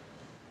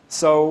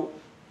 So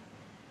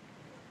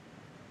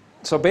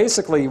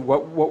basically,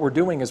 what we're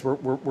doing is we're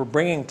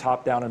bringing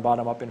top-down and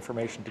bottom-up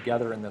information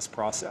together in this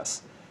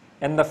process.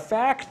 And the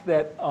fact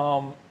that,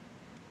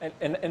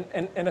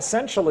 and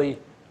essentially,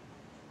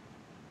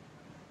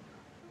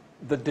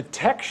 the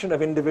detection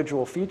of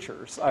individual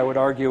features, I would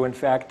argue, in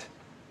fact,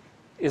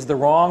 is the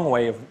wrong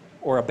way of,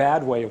 or a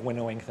bad way of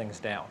winnowing things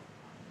down,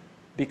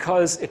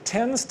 because it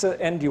tends to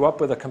end you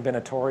up with a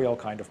combinatorial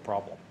kind of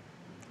problem.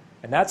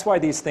 And that's why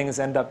these things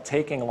end up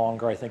taking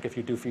longer, I think, if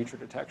you do feature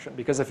detection.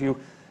 Because if you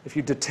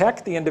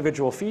detect the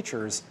individual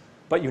features,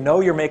 but you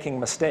know you're making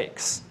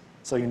mistakes,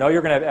 so you know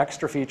you're going to have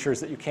extra features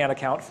that you can't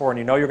account for, and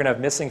you know you're going to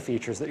have missing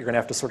features that you're going to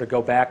have to sort of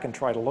go back and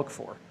try to look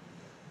for,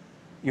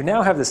 you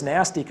now have this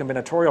nasty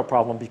combinatorial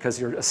problem because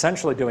you're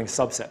essentially doing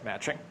subset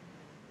matching.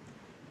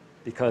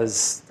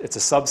 Because it's a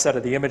subset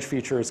of the image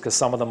features because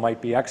some of them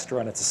might be extra,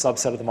 and it's a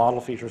subset of the model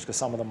features because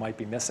some of them might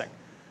be missing.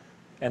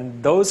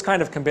 And those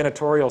kind of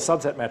combinatorial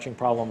subset matching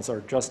problems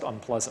are just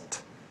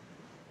unpleasant.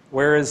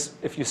 Whereas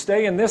if you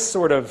stay in this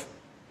sort of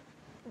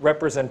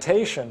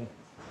representation,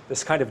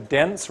 this kind of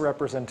dense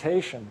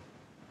representation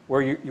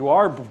where you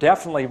are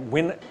definitely,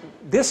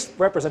 this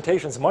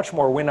representation is much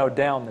more winnowed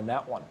down than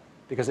that one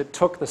because it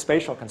took the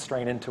spatial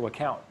constraint into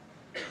account.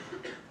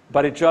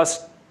 But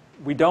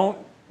we don't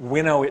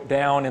winnow it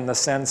down in the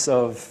sense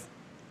of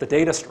the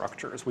data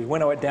structures. We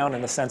winnow it down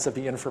in the sense of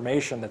the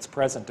information that's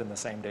present in the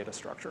same data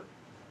structure.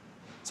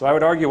 So I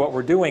would argue what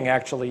we're doing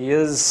actually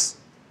is,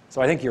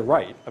 so I think you're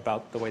right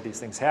about the way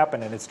these things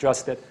happen, and it's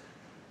just that,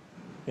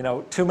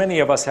 too many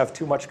of us have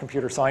too much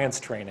computer science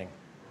training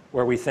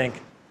where we think,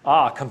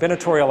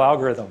 combinatorial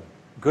algorithm,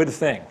 good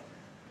thing.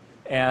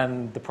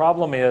 And the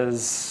problem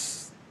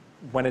is,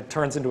 when it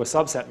turns into a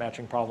subset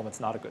matching problem, it's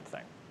not a good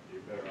thing.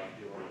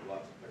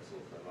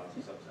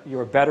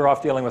 You're better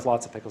off dealing with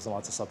lots of pixels and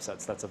lots of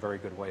subsets. That's a very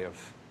good way of,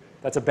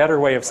 that's a better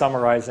way of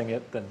summarizing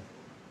it than,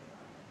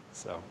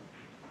 so.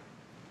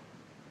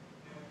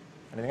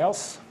 Anything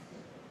else?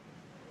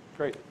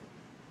 Great.